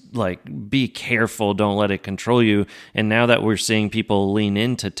like be careful, don't let it control you. And now that we're seeing people lean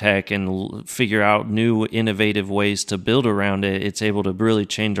into tech and figure out new innovative ways to build around it, it's able to really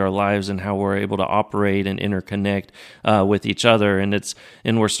change our lives and how we're able to operate and interconnect with each other.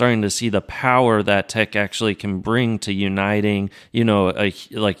 And we're starting to see the power that tech actually can bring to uniting,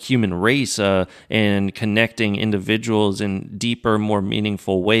 like human race and connecting individuals in deeper, more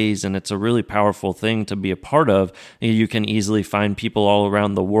meaningful ways. And it's a really powerful thing to be a part of. You can easily find people all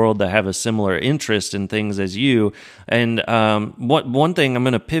around the world that have a similar interest in things as you. And one thing, I'm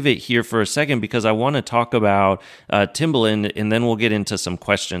going to pivot here for a second, because I want to talk about Timbaland, and then we'll get into some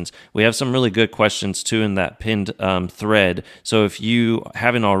questions. We have some really good questions too in that pinned thread. So if you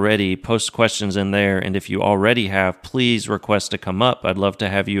haven't already, post questions in there. And if you already have, please request to come up. I'd love to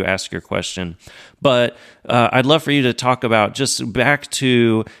have you ask your question. But I'd love for you to talk about just back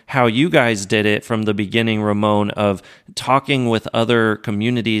to how you guys did it from the beginning, Ramon, of talking with other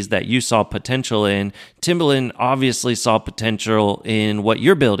communities that you saw potential in. Timbaland obviously saw potential in what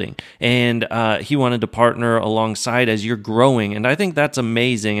you're building, and he wanted to partner alongside as you're growing. And I think that's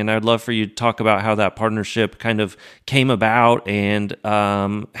amazing. And I'd love for you to talk about how that partnership kind of came about and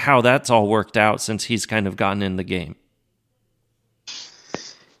how that's all worked out since he's kind of gotten in the game.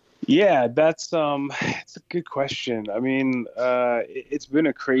 Yeah, it's a good question. I mean, it's been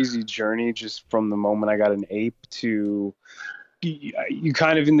a crazy journey just from the moment I got an ape to you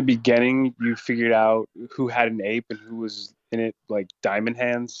kind of in the beginning, you figured out who had an ape and who was infinite like diamond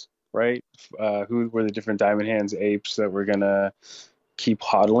hands, right? Who were the different diamond hands apes that we're gonna keep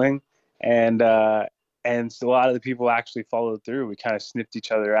hodling, and so a lot of the people actually followed through. We kind of sniffed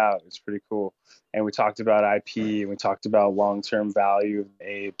each other out. It's pretty cool. And we talked about IP, and we talked about long-term value of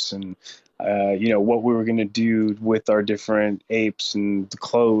apes, and what we were going to do with our different apes and the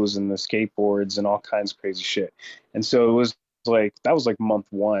clothes and the skateboards and all kinds of crazy shit. And so it was like, that was like month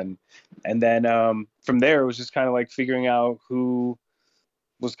one. And then from there, it was just kind of like figuring out who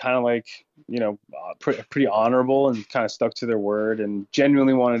was kind of like, pretty honorable and kind of stuck to their word and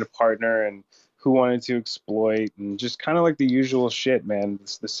genuinely wanted to partner, and who wanted to exploit, and just kind of like the usual shit, man.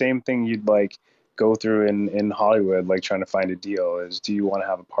 It's the same thing you'd like go through in Hollywood, like trying to find a deal is, do you want to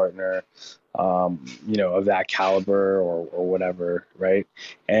have a partner, of that caliber or whatever. Right.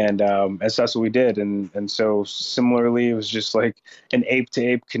 And so that's what we did. And so similarly, it was just like an ape to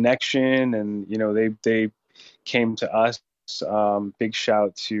ape connection. And, they came to us. Big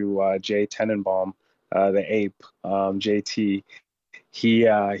shout to Jay Tenenbaum, the ape, JT.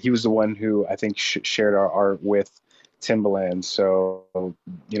 He was the one who I think shared our art with Timbaland. So,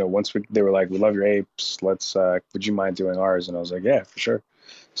 once they were like, we love your apes, let's, would you mind doing ours? And I was like, yeah, for sure.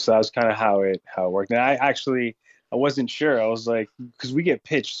 So that was kind of how it worked. And I wasn't sure. I was like, because we get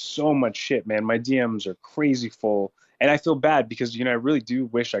pitched so much shit, man. My DMs are crazy full. And I feel bad because, I really do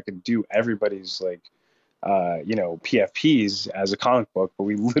wish I could do everybody's like, PFPs as a comic book, but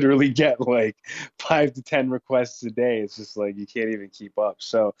we literally get like 5 to 10 requests a day. It's just like, you can't even keep up.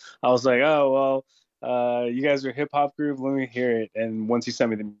 So I was like, oh, well, you guys are a hip hop group. Let me hear it. And once he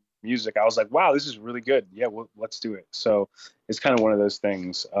sent me the music, I was like, wow, this is really good. Yeah, well, let's do it. So it's kind of one of those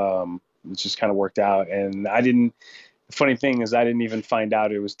things. It just kind of worked out. And the funny thing is I didn't even find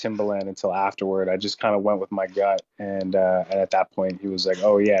out it was Timbaland until afterward. I just kind of went with my gut. And at that point he was like,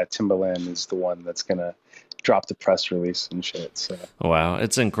 oh yeah, Timbaland is the one that's going to drop the press release and shit. So. Wow.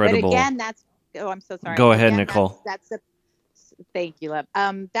 It's incredible. But again, I'm so sorry. Go ahead, Nicole. Thank you, love.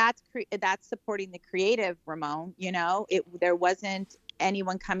 That's supporting the creative, Ramon. There wasn't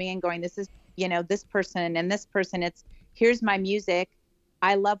anyone coming and going, this is, this person and this person. It's, here's my music.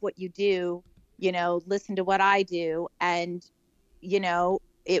 I love what you do. Listen to what I do. And,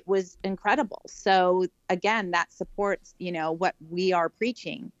 it was incredible. So again, that supports, what we are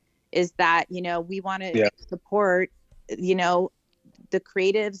preaching is that, we want to support, the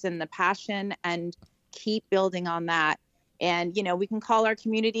creatives and the passion and keep building on that. And, we can call our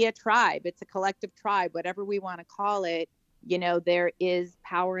community a tribe. It's a collective tribe, whatever we want to call it. There is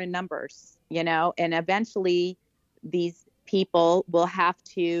power in numbers, and eventually these people will have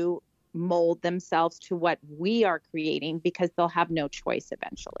to mold themselves to what we are creating because they'll have no choice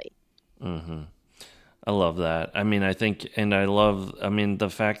eventually. Mm-hmm. I love that. I mean, the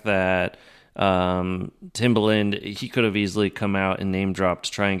fact that Timbaland, he could have easily come out and name dropped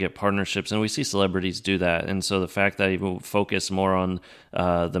to try and get partnerships, and we see celebrities do that. And so the fact that he will focus more on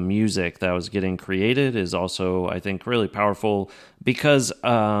the music that was getting created is also, I think, really powerful because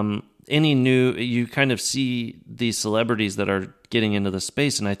you kind of see these celebrities that are getting into the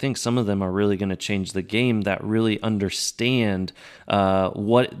space, and I think some of them are really going to change the game, that really understand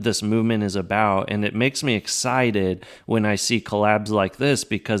what this movement is about. And it makes me excited when I see collabs like this,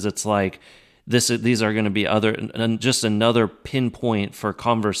 because it's like these are going to be just another pinpoint for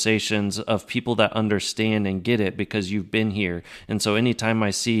conversations of people that understand and get it because you've been here. And so anytime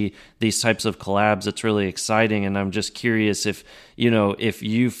I see these types of collabs, it's really exciting. And I'm just curious if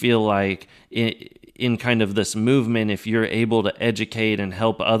you feel like in kind of this movement, if you're able to educate and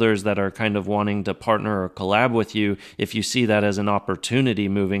help others that are kind of wanting to partner or collab with you, if you see that as an opportunity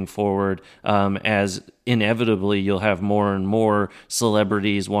moving forward, as inevitably you'll have more and more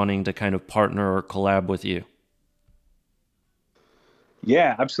celebrities wanting to kind of partner or collab with you.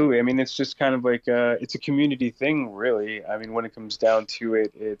 Yeah, absolutely. I mean, it's just kind of like it's a community thing, really. I mean, when it comes down to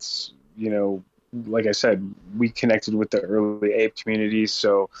it, it's, like I said, we connected with the early ape community,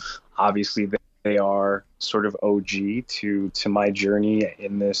 so obviously they are sort of OG to my journey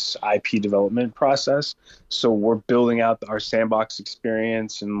in this IP development process. So we're building out our sandbox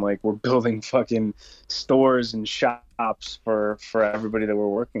experience, and like we're building fucking stores and shops for everybody that we're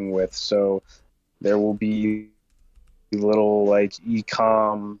working with. So there will be little like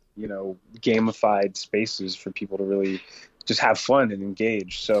e-com, gamified spaces for people to really just have fun and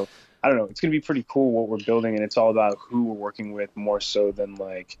engage. So I don't know, it's going to be pretty cool what we're building, and it's all about who we're working with more so than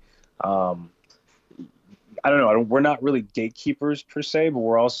like, I don't know. We're not really gatekeepers per se, but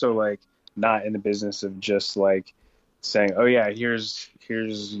we're also like not in the business of just like saying, oh yeah, here's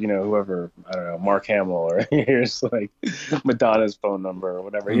whoever, I don't know, Mark Hamill, or here's like Madonna's phone number or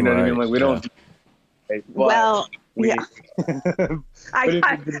whatever. You know what I mean? Like we don't. Well, we, Yeah. but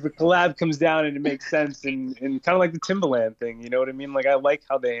if the collab comes down and it makes sense, and kind of like the Timbaland thing, you know what I mean? Like, I like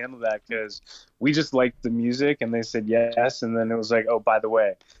how they handle that, because we just liked the music and they said yes, and then it was like, oh, by the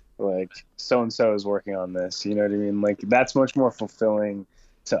way, like so and so is working on this, you know what I mean? Like, that's much more fulfilling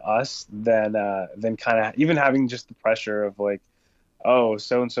to us than kind of even having just the pressure of like, oh,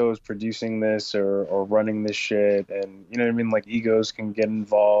 so and so is producing this or running this shit, and you know what I mean? Like, egos can get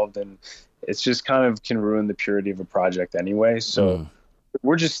involved, and it's just kind of can ruin the purity of a project anyway. So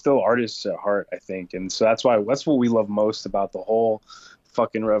we're just still artists at heart, I think, and so that's what we love most about the whole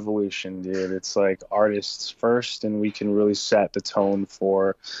fucking revolution, dude. It's like artists first, and we can really set the tone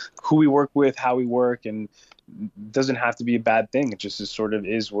for who we work with, how we work, and it doesn't have to be a bad thing. It just sort of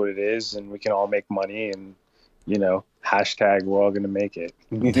is what it is, and we can all make money, and you know, hashtag we're all gonna make it.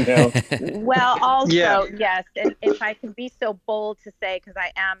 You know? Well, also, Yeah. yes, and if I can be so bold to say, because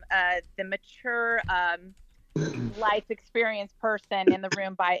I am the mature life experience person in the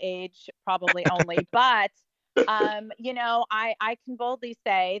room by age probably only, but you know, I can boldly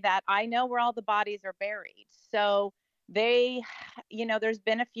say that I know where all the bodies are buried. So they, you know, there's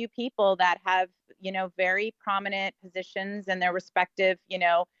been a few people that have, you know, very prominent positions in their respective, you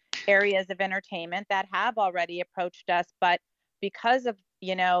know, areas of entertainment that have already approached us, but because of,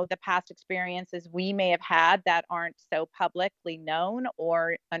 you know, the past experiences we may have had that aren't so publicly known,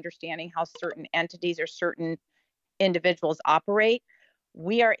 or understanding how certain entities or certain individuals operate,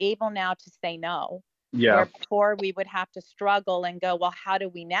 we are able now to say no. Yeah. Where before we would have to struggle and go, well, how do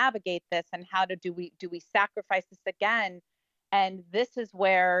we navigate this, and how do we sacrifice this again? And this is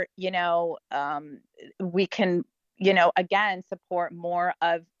where, you know, we can, you know, again, support more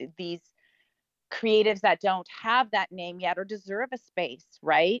of these creatives that don't have that name yet or deserve a space,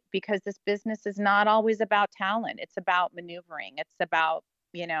 right? Because this business is not always about talent. It's about maneuvering. It's about,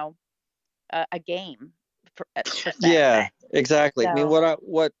 you know, a game. Yeah, exactly. I mean, So-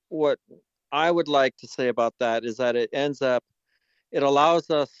 what I would like to say about that is that it allows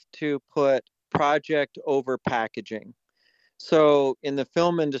us to put project over packaging. So in the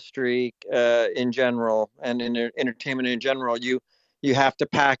film industry in general, and in entertainment in general, you have to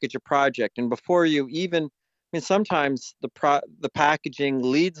package a project, and before you even, I mean, sometimes the packaging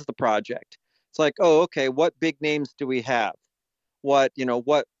leads the project. It's like, oh, okay, what big names do we have? What, you know,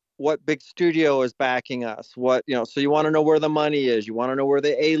 what big studio is backing us? What, you know, so you want to know where the money is. You want to know where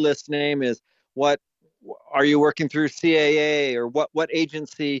the A-list name is. What are you working through CAA, or what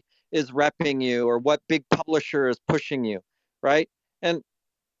agency is repping you, or what big publisher is pushing you, right? And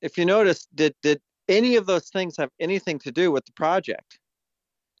if you notice, did any of those things have anything to do with the project?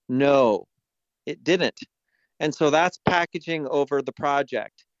 No, it didn't. And so that's packaging over the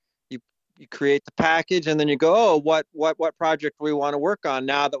project. You create the package, and then you go, oh, what project do we want to work on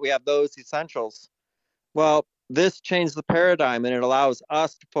now that we have those essentials? Well, this changed the paradigm, and it allows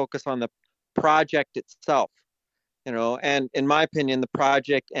us to focus on the project itself, you know, and in my opinion, the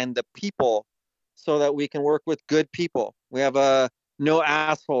project and the people, so that we can work with good people. We have a no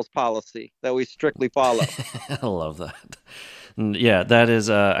assholes policy that we strictly follow. I love that. Yeah, that is,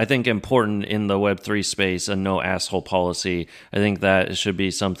 I think, important in the Web3 space, a no asshole policy. I think that should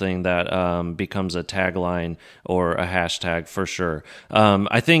be something that becomes a tagline or a hashtag for sure.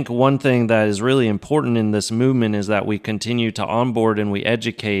 I think one thing that is really important in this movement is that we continue to onboard and we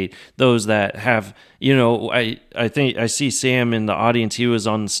educate those that have, you know, I think I see Sam in the audience. He was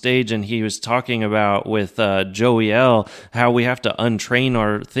on stage and he was talking about with Joey L how we have to untrain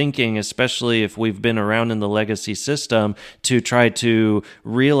our thinking, especially if we've been around in the legacy system, to try to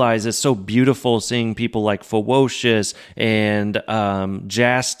realize it's so beautiful seeing people like Fewocious and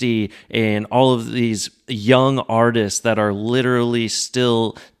Jasty and all of these young artists that are literally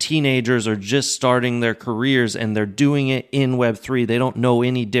still teenagers or just starting their careers, and they're doing it in Web3. They don't know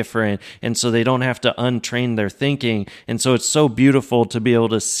any different, and so they don't have to untrain their thinking. And so it's so beautiful to be able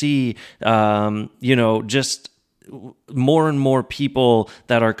to see, you know, just more and more people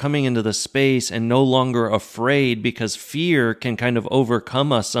that are coming into the space and no longer afraid, because fear can kind of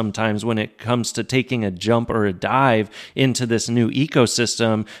overcome us sometimes when it comes to taking a jump or a dive into this new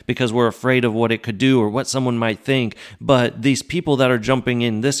ecosystem, because we're afraid of what it could do or what someone might think. But these people that are jumping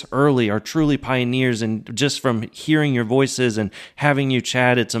in this early are truly pioneers, and just from hearing your voices and having you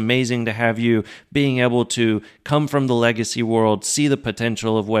chat, it's amazing to have you being able to come from the legacy world, see the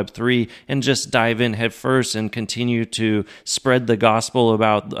potential of Web3, and just dive in head first and continue to to spread the gospel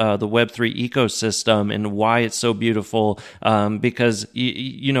about the Web3 ecosystem and why it's so beautiful. Because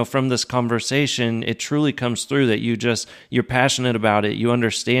you know, from this conversation, it truly comes through that you're passionate about it, you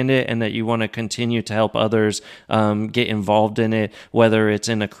understand it, and that you want to continue to help others get involved in it, whether it's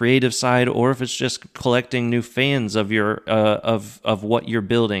in a creative side or if it's just collecting new fans of your of what you're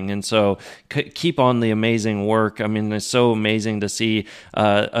building. And so keep on the amazing work. I mean, it's so amazing to see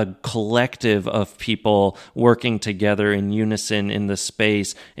a collective of people working together in unison in the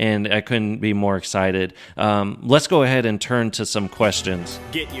space, and I couldn't be more excited. Let's go ahead and turn to some questions.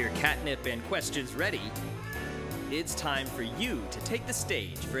 Get your catnip and questions ready. It's time for you to take the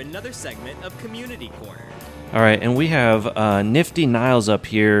stage for another segment of Community Corner. All right, and we have Nifty Niles up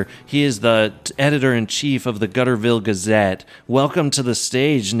here. He is the editor-in-chief of the Gutterville Gazette. Welcome to the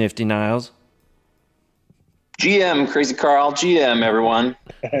stage, Nifty Niles. GM, Crazy Carl. GM, everyone.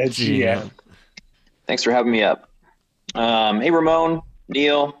 GM. Thanks for having me up. Hey, Ramon,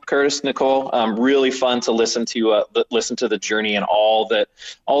 Neil, Curtis, Nicole. Really fun to listen to the journey and all that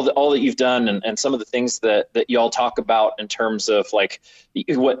you've done, and some of the things that you all talk about in terms of like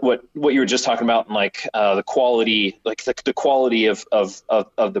what you were just talking about, and like the quality, like the quality of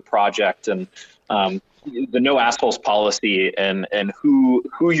the project, and the no assholes policy, and who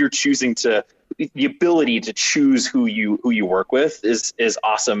you're choosing to. The ability to choose who you work with is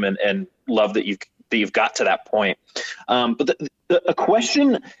awesome, and love that you've got to that point. But a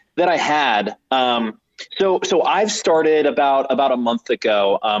question that I had, so I've started about a month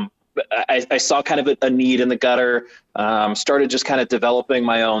ago. I saw kind of a need in the gutter, started just kind of developing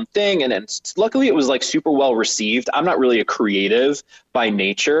my own thing, and luckily it was like super well received. I'm not really a creative by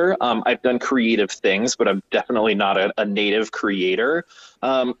nature. I've done creative things, but I'm definitely not a native creator.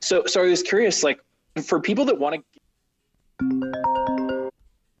 So I was curious, like, for people that want to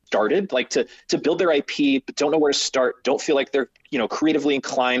started, like to build their IP, but don't know where to start, don't feel like they're, creatively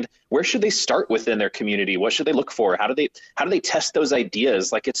inclined, where should they start within their community? What should they look for? How do they test those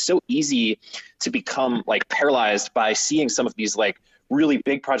ideas? Like, it's so easy to become like paralyzed by seeing some of these like really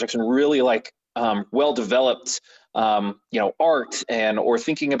big projects and really like well developed art, and or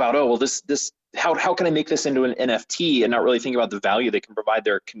thinking about, oh well, this how can I make this into an NFT, and not really thinking about the value they can provide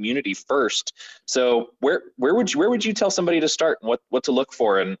their community first. So where would you tell somebody to start, and what to look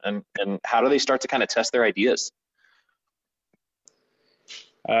for, and how do they start to kind of test their ideas?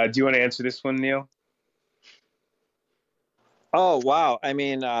 Do you want to answer this one, Neil? Oh wow! I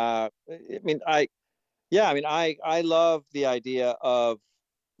love the idea of,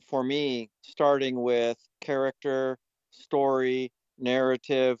 for me, starting with character, story,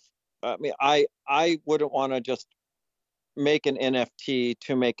 narrative. I mean, I wouldn't want to just make an NFT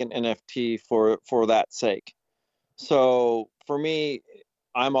to make an NFT for that sake. So for me,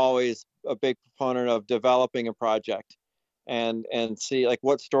 I'm always a big proponent of developing a project and see, like,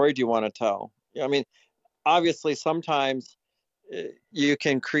 what story do you want to tell? I mean, obviously sometimes you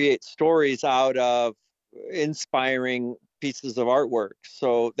can create stories out of inspiring pieces of artwork.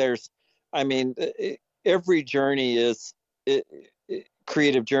 So every journey is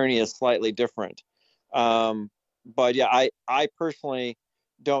creative journey is slightly different. But yeah, I personally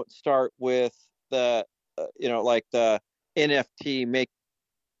don't start with the like the NFT making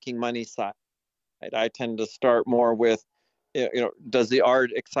money side. I tend to start more with, does the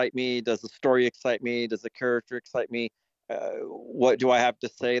art excite me? Does the story excite me? Does the character excite me? What do I have to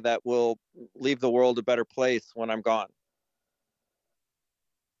say that will leave the world a better place when I'm gone?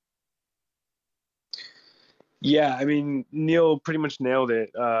 Yeah, I mean, Neil pretty much nailed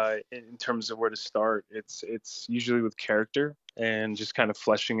it in terms of where to start. It's usually with character and just kind of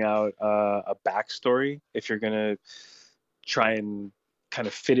fleshing out a backstory. If you're gonna try and kind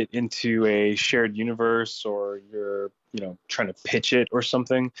of fit it into a shared universe, or you're trying to pitch it or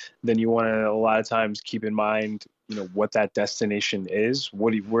something, then you want to a lot of times keep in mind what that destination is.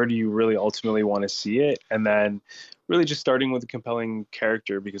 Where do you really ultimately want to see it? And then really just starting with a compelling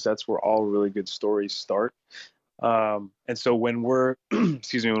character, because that's where all really good stories start. And so when we're when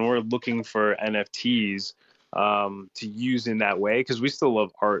we're looking for NFTs to use in that way, because we still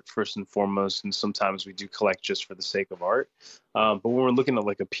love art first and foremost, and sometimes we do collect just for the sake of art. But when we're looking at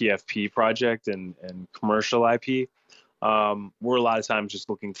like a PFP project and commercial IP, we're a lot of times just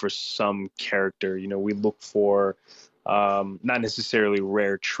looking for some character. We look for not necessarily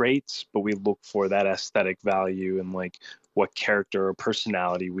rare traits, but we look for that aesthetic value and like what character or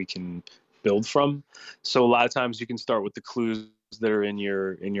personality we can build from. So a lot of times you can start with the clues that are in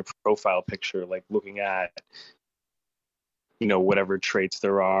your profile picture, like looking at whatever traits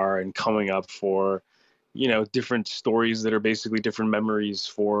there are and coming up for different stories that are basically different memories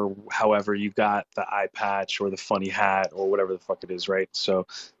for however you got the eye patch or the funny hat or whatever the fuck it is, right? So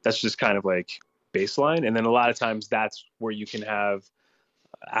that's just kind of like baseline. And then a lot of times that's where you can have,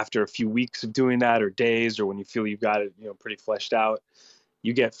 after a few weeks of doing that or days, or when you feel you've got it, pretty fleshed out,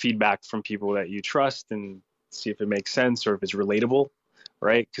 you get feedback from people that you trust and see if it makes sense or if it's relatable,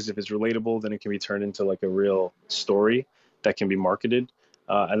 right? Because if it's relatable, then it can be turned into like a real story that can be marketed.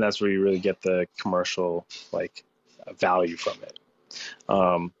 And that's where you really get the commercial like value from it.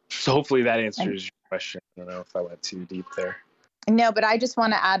 So hopefully that answers your question. I don't know if I went too deep there. No, but I just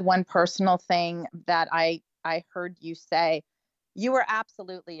want to add one personal thing that I heard you say. You are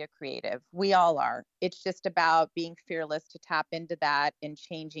absolutely a creative. We all are. It's just about being fearless to tap into that and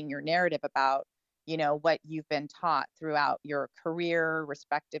changing your narrative about, what you've been taught throughout your career,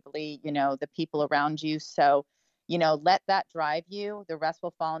 respectively, the people around you. So, let that drive you. The rest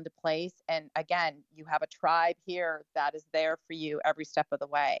will fall into place. And again, you have a tribe here that is there for you every step of the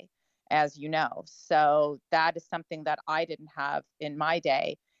way, as you know. So that is something that I didn't have in my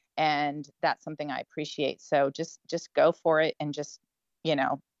day. And that's something I appreciate. So just go for it and just,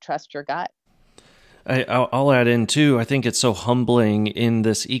 trust your gut. I'll add in too, I think it's so humbling in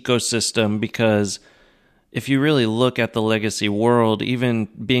this ecosystem because if you really look at the legacy world, even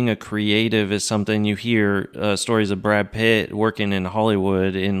being a creative is something you hear stories of Brad Pitt working in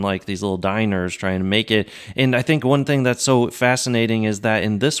Hollywood in like these little diners trying to make it. And I think one thing that's so fascinating is that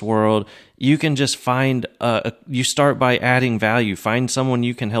in this world, you can just find, you start by adding value, find someone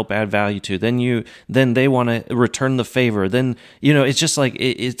you can help add value to. Then they want to return the favor. Then, it's just like,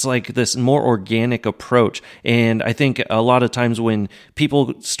 it's like this more organic approach. And I think a lot of times when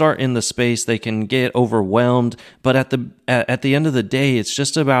people start in the space, they can get overwhelmed. But at the end of the day, it's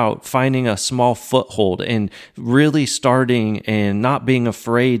just about finding a small foothold and really starting and not being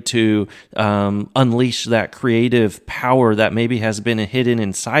afraid to unleash that creative power that maybe has been hidden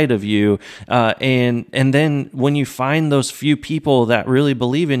inside of you. And then when you find those few people that really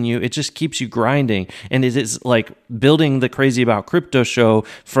believe in you, it just keeps you grinding. And it is like building the Crazy About Crypto show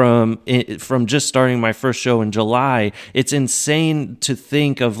from just starting my first show in July. It's insane to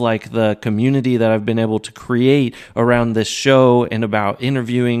think of like the community that I've been able to create around this show and about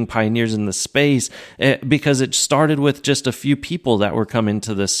interviewing pioneers in the space, because it started with just a few people that were coming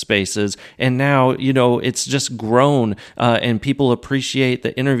to this spaces. And now, it's just grown, and people appreciate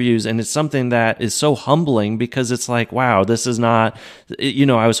the interviews. And it's something that is so humbling because it's like, wow, this is not,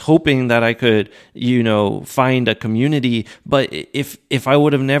 I was hoping that I could, find a community, but if I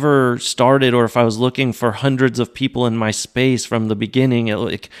would have never started, or if I was looking for hundreds of people in my space from the beginning,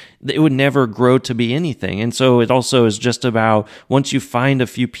 it would never grow to be anything. And so it also is just about, once you find a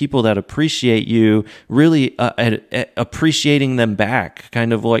few people that appreciate you, really appreciating them back,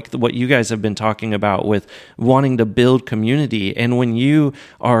 kind of like what you guys have been talking about with wanting to build community. And when you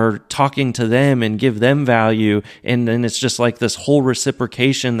are talking to them and give them value, and then it's just like this whole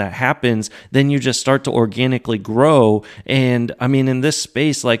reciprocation that happens, then you just start to organically grow. And I mean, in this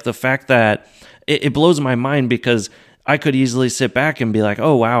space, like the fact that it blows my mind, because I could easily sit back and be like,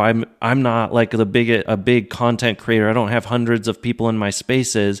 oh wow, I'm not like a big content creator. I don't have hundreds of people in my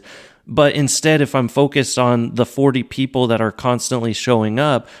spaces. But instead, if I'm focused on the 40 people that are constantly showing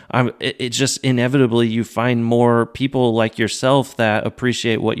up, it just inevitably you find more people like yourself that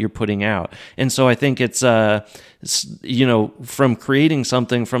appreciate what you're putting out. And so I think it's, from creating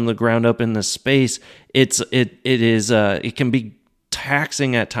something from the ground up in this space, it can be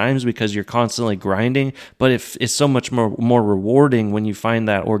taxing at times because you're constantly grinding, but it's so much more rewarding when you find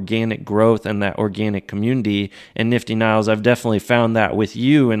that organic growth and that organic community. And Nifty Niles, I've definitely found that with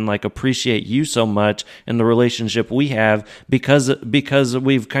you, and like appreciate you so much and the relationship we have because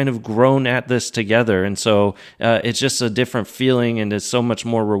we've kind of grown at this together. And so it's just a different feeling, and it's so much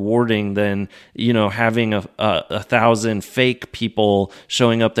more rewarding than having a 1,000 fake people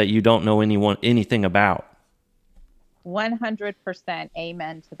showing up that you don't know anything about. 100%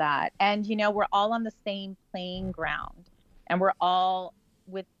 amen to that. And, we're all on the same playing ground, and we're all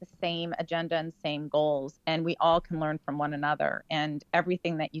with the same agenda and same goals, and we all can learn from one another. And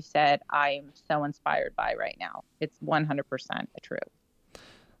everything that you said, I'm so inspired by right now. It's 100% true.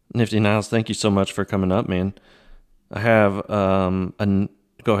 Nifty Niles, thank you so much for coming up, man. I have, go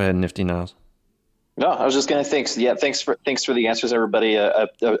ahead, Nifty Niles. No, I was just going to thanks for the answers, everybody.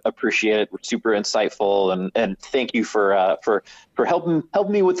 Appreciate it. Super insightful, and thank you for helping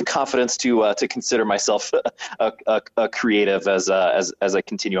me with the confidence to consider myself a creative as I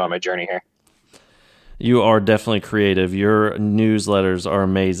continue on my journey here. You are definitely creative. Your newsletters are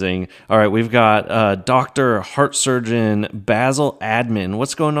amazing. All right, we've got Dr. Heart Surgeon Basil Admin.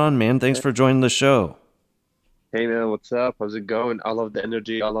 What's going on, man? Thanks for joining the show. Hey man, what's up? How's it going? I love the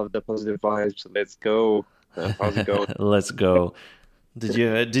energy. I love the positive vibes. Let's go. How's it going? Let's go. Did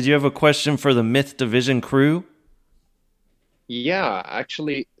you have a question for the Myth Division crew? Yeah,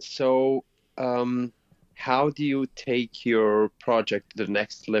 actually, so how do you take your project to the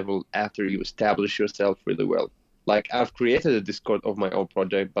next level after you establish yourself really well? Like I've created a Discord of my own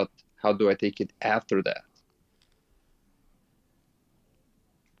project, but how do I take it after that?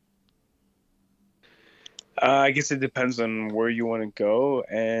 I guess it depends on where you want to go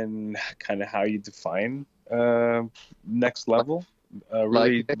and kind of how you define next level.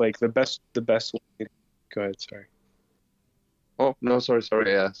 Really, Like, like the best way. Go ahead, sorry. oh no, sorry,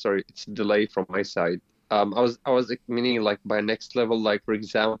 sorry, it's a delay from my side. I was like, meaning like by next level, like for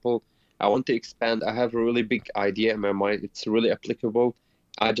example, I want to expand. I have a really big idea in my mind. It's really applicable.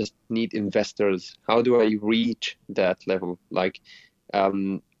 I just need investors. How do I reach that level? Like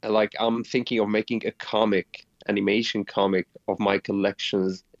I'm thinking of making a comic, animation comic of my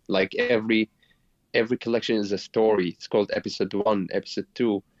collections. Like every collection is a story. It's called episode one, episode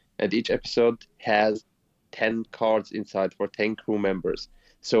two, and each episode has 10 cards inside for 10 crew members.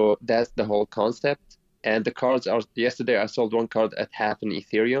 So that's the whole concept. And the cards are, yesterday I sold one card at half an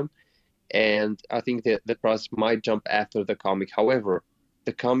Ethereum, and I think that the price might jump after the comic. However,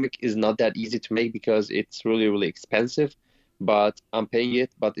 the comic is not that easy to make because it's really, really expensive, but I'm paying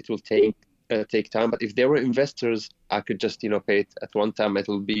it, but it will take time. But if there were investors, I could just, pay it at one time.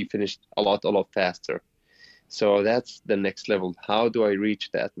 It'll be finished a lot faster. So that's the next level. How do I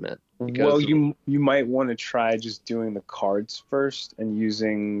reach that, man? Well, Because you might want to try just doing the cards first and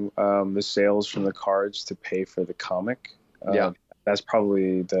using the sales from the cards to pay for the comic. yeah, That's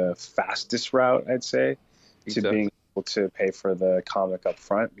probably the fastest route, I'd say, to exactly. being able to pay for the comic up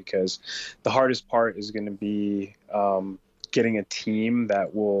front, because the hardest part is going to be getting a team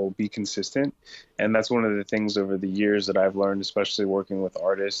that will be consistent. And that's one of the things over the years that I've learned, especially working with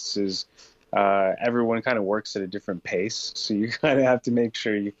artists, is everyone kind of works at a different pace. So you kind of have to make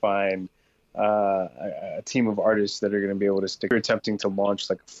sure you find a team of artists that are going to be able to stick. You're attempting to launch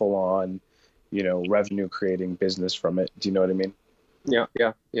like a full on, revenue creating business from it. Do you know what I mean? Yeah.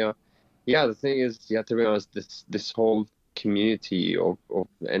 The thing is, you have to realize this whole community of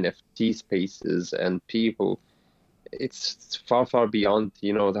NFT spaces and people, it's far beyond,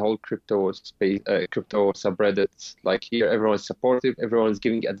 the whole crypto space, crypto subreddits. Like here, everyone's supportive, everyone's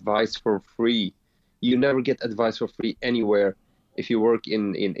giving advice for free. You never get advice for free anywhere. If you work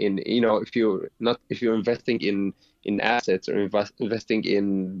if you're investing in assets or investing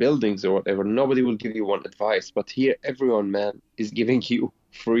in buildings or whatever, nobody will give you one advice. But here, everyone, man, is giving you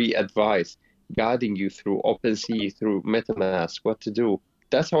free advice, guiding you through OpenSea, through MetaMask, what to do.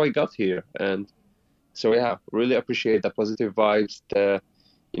 That's how I got here. And so yeah, really appreciate the positive vibes, the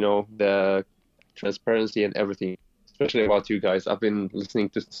transparency and everything, especially about you guys. I've been listening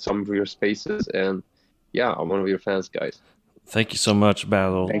to some of your spaces, and yeah, I'm one of your fans, guys. Thank you so much,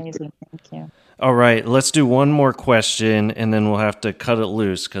 Basil. Amazing. Thank you. All right, let's do one more question, and then we'll have to cut it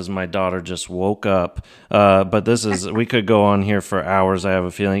loose because my daughter just woke up. But we could go on here for hours, I have a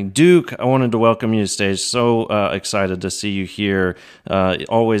feeling. Duke, I wanted to welcome you to stage. So excited to see you here,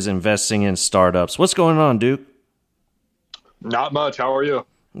 always investing in startups. What's going on, Duke? Not much. How are you?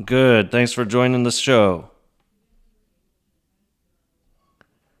 Good. Thanks for joining the show.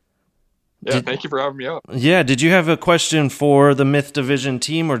 Yeah, thank you for having me up. Yeah, did you have a question for the Myth Division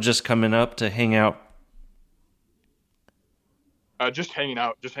team or just coming up to hang out? Just hanging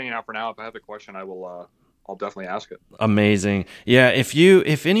out for now. If I have a question, I'll definitely ask it. Amazing. Yeah,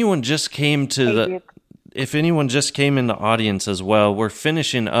 if anyone just came to if anyone just came in the audience as well, we're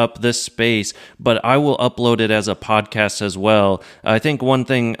finishing up this space, but I will upload it as a podcast as well. I think one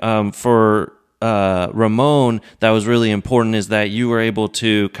thing for Ramon that was really important is that you were able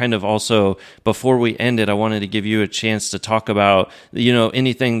to kind of also, before we ended, I wanted to give you a chance to talk about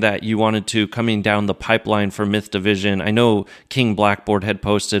anything that you wanted to coming down the pipeline for Myth Division. I know King Blackboard had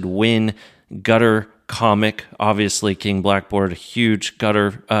posted Win Gutter comic. Obviously, King Blackboard, a huge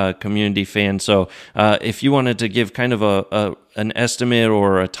Gutter community fan. So if you wanted to give kind of an estimate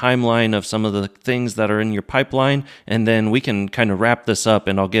or a timeline of some of the things that are in your pipeline, and then we can kind of wrap this up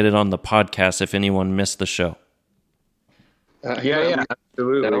and I'll get it on the podcast if anyone missed the show. Yeah,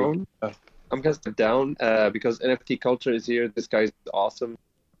 absolutely. I'm just down because NFT culture is here. This guy's awesome.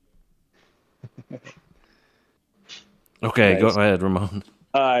 Okay, Nice. Go ahead, Ramon.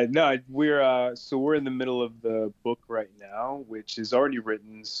 No, we're in the middle of the book right now, which is already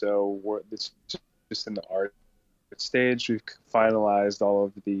written. So it's just in the art stage. We've finalized all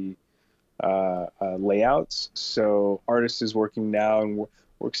of the layouts. So artist is working now, and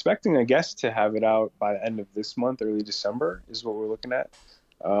we're expecting, I guess, to have it out by the end of this month, early December is what we're looking at.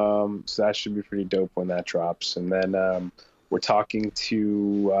 So that should be pretty dope when that drops. And then we're talking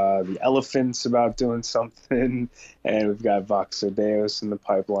to the Elephants about doing something, and we've got Voxodeus in the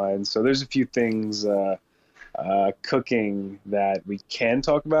pipeline. So there's a few things cooking that we can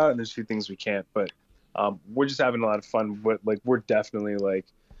talk about, and there's a few things we can't. But we're just having a lot of fun. But like, we're definitely like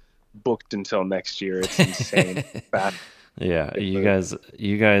booked until next year. It's insane. Yeah, you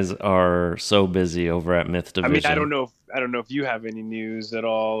guys are so busy over at Myth Division. I mean, I don't know if you have any news at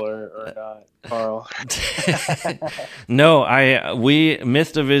all or not, Carl. No,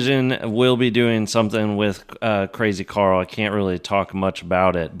 Myth Division will be doing something with Crazy Carl. I can't really talk much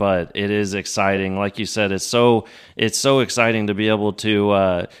about it, but it is exciting. Like you said, it's so exciting to be able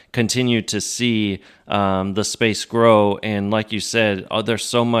to continue to see the space grow. And like you said, there's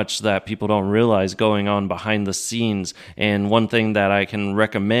so much that people don't realize going on behind the scenes. And one thing that I can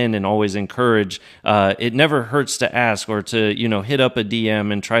recommend and always encourage, it never hurts to ask or to, hit up a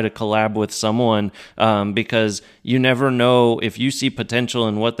DM and try to collab with someone, because you never know if you see potential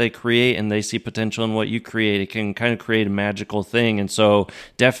in what they create and they see potential in what you create. It can kind of create a magical thing. And so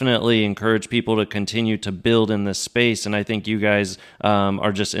definitely encourage people to continue to build in this space. And I think you guys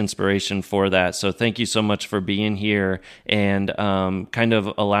are just inspiration for that. So thank you so much for being here and kind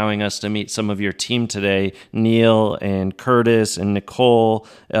of allowing us to meet some of your team today, Neil and Curtis and Nicole.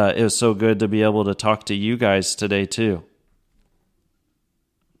 It was so good to be able to talk to you guys today too.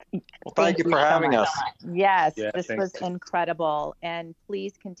 Well, thank you for having us. Yes, Yeah, this was incredible. And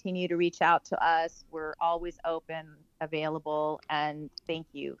please continue to reach out to us. We're always open, available, and thank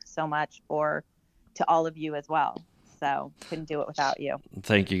you so much to all of you as well. So couldn't do it without you.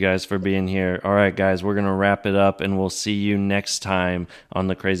 Thank you guys for being here. All right, guys, we're going to wrap it up and we'll see you next time on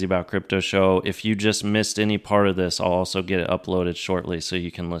the Crazy About Crypto show. If you just missed any part of this, I'll also get it uploaded shortly so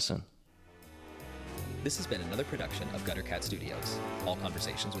you can listen. This has been another production of Gutter Cat Studios. All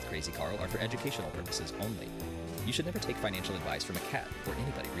conversations with Crazy Carl are for educational purposes only. You should never take financial advice from a cat, or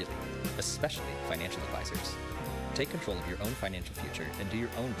anybody really, especially financial advisors. Take control of your own financial future and do your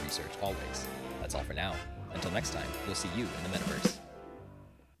own research always. That's all for now. Until next time, we'll see you in the metaverse.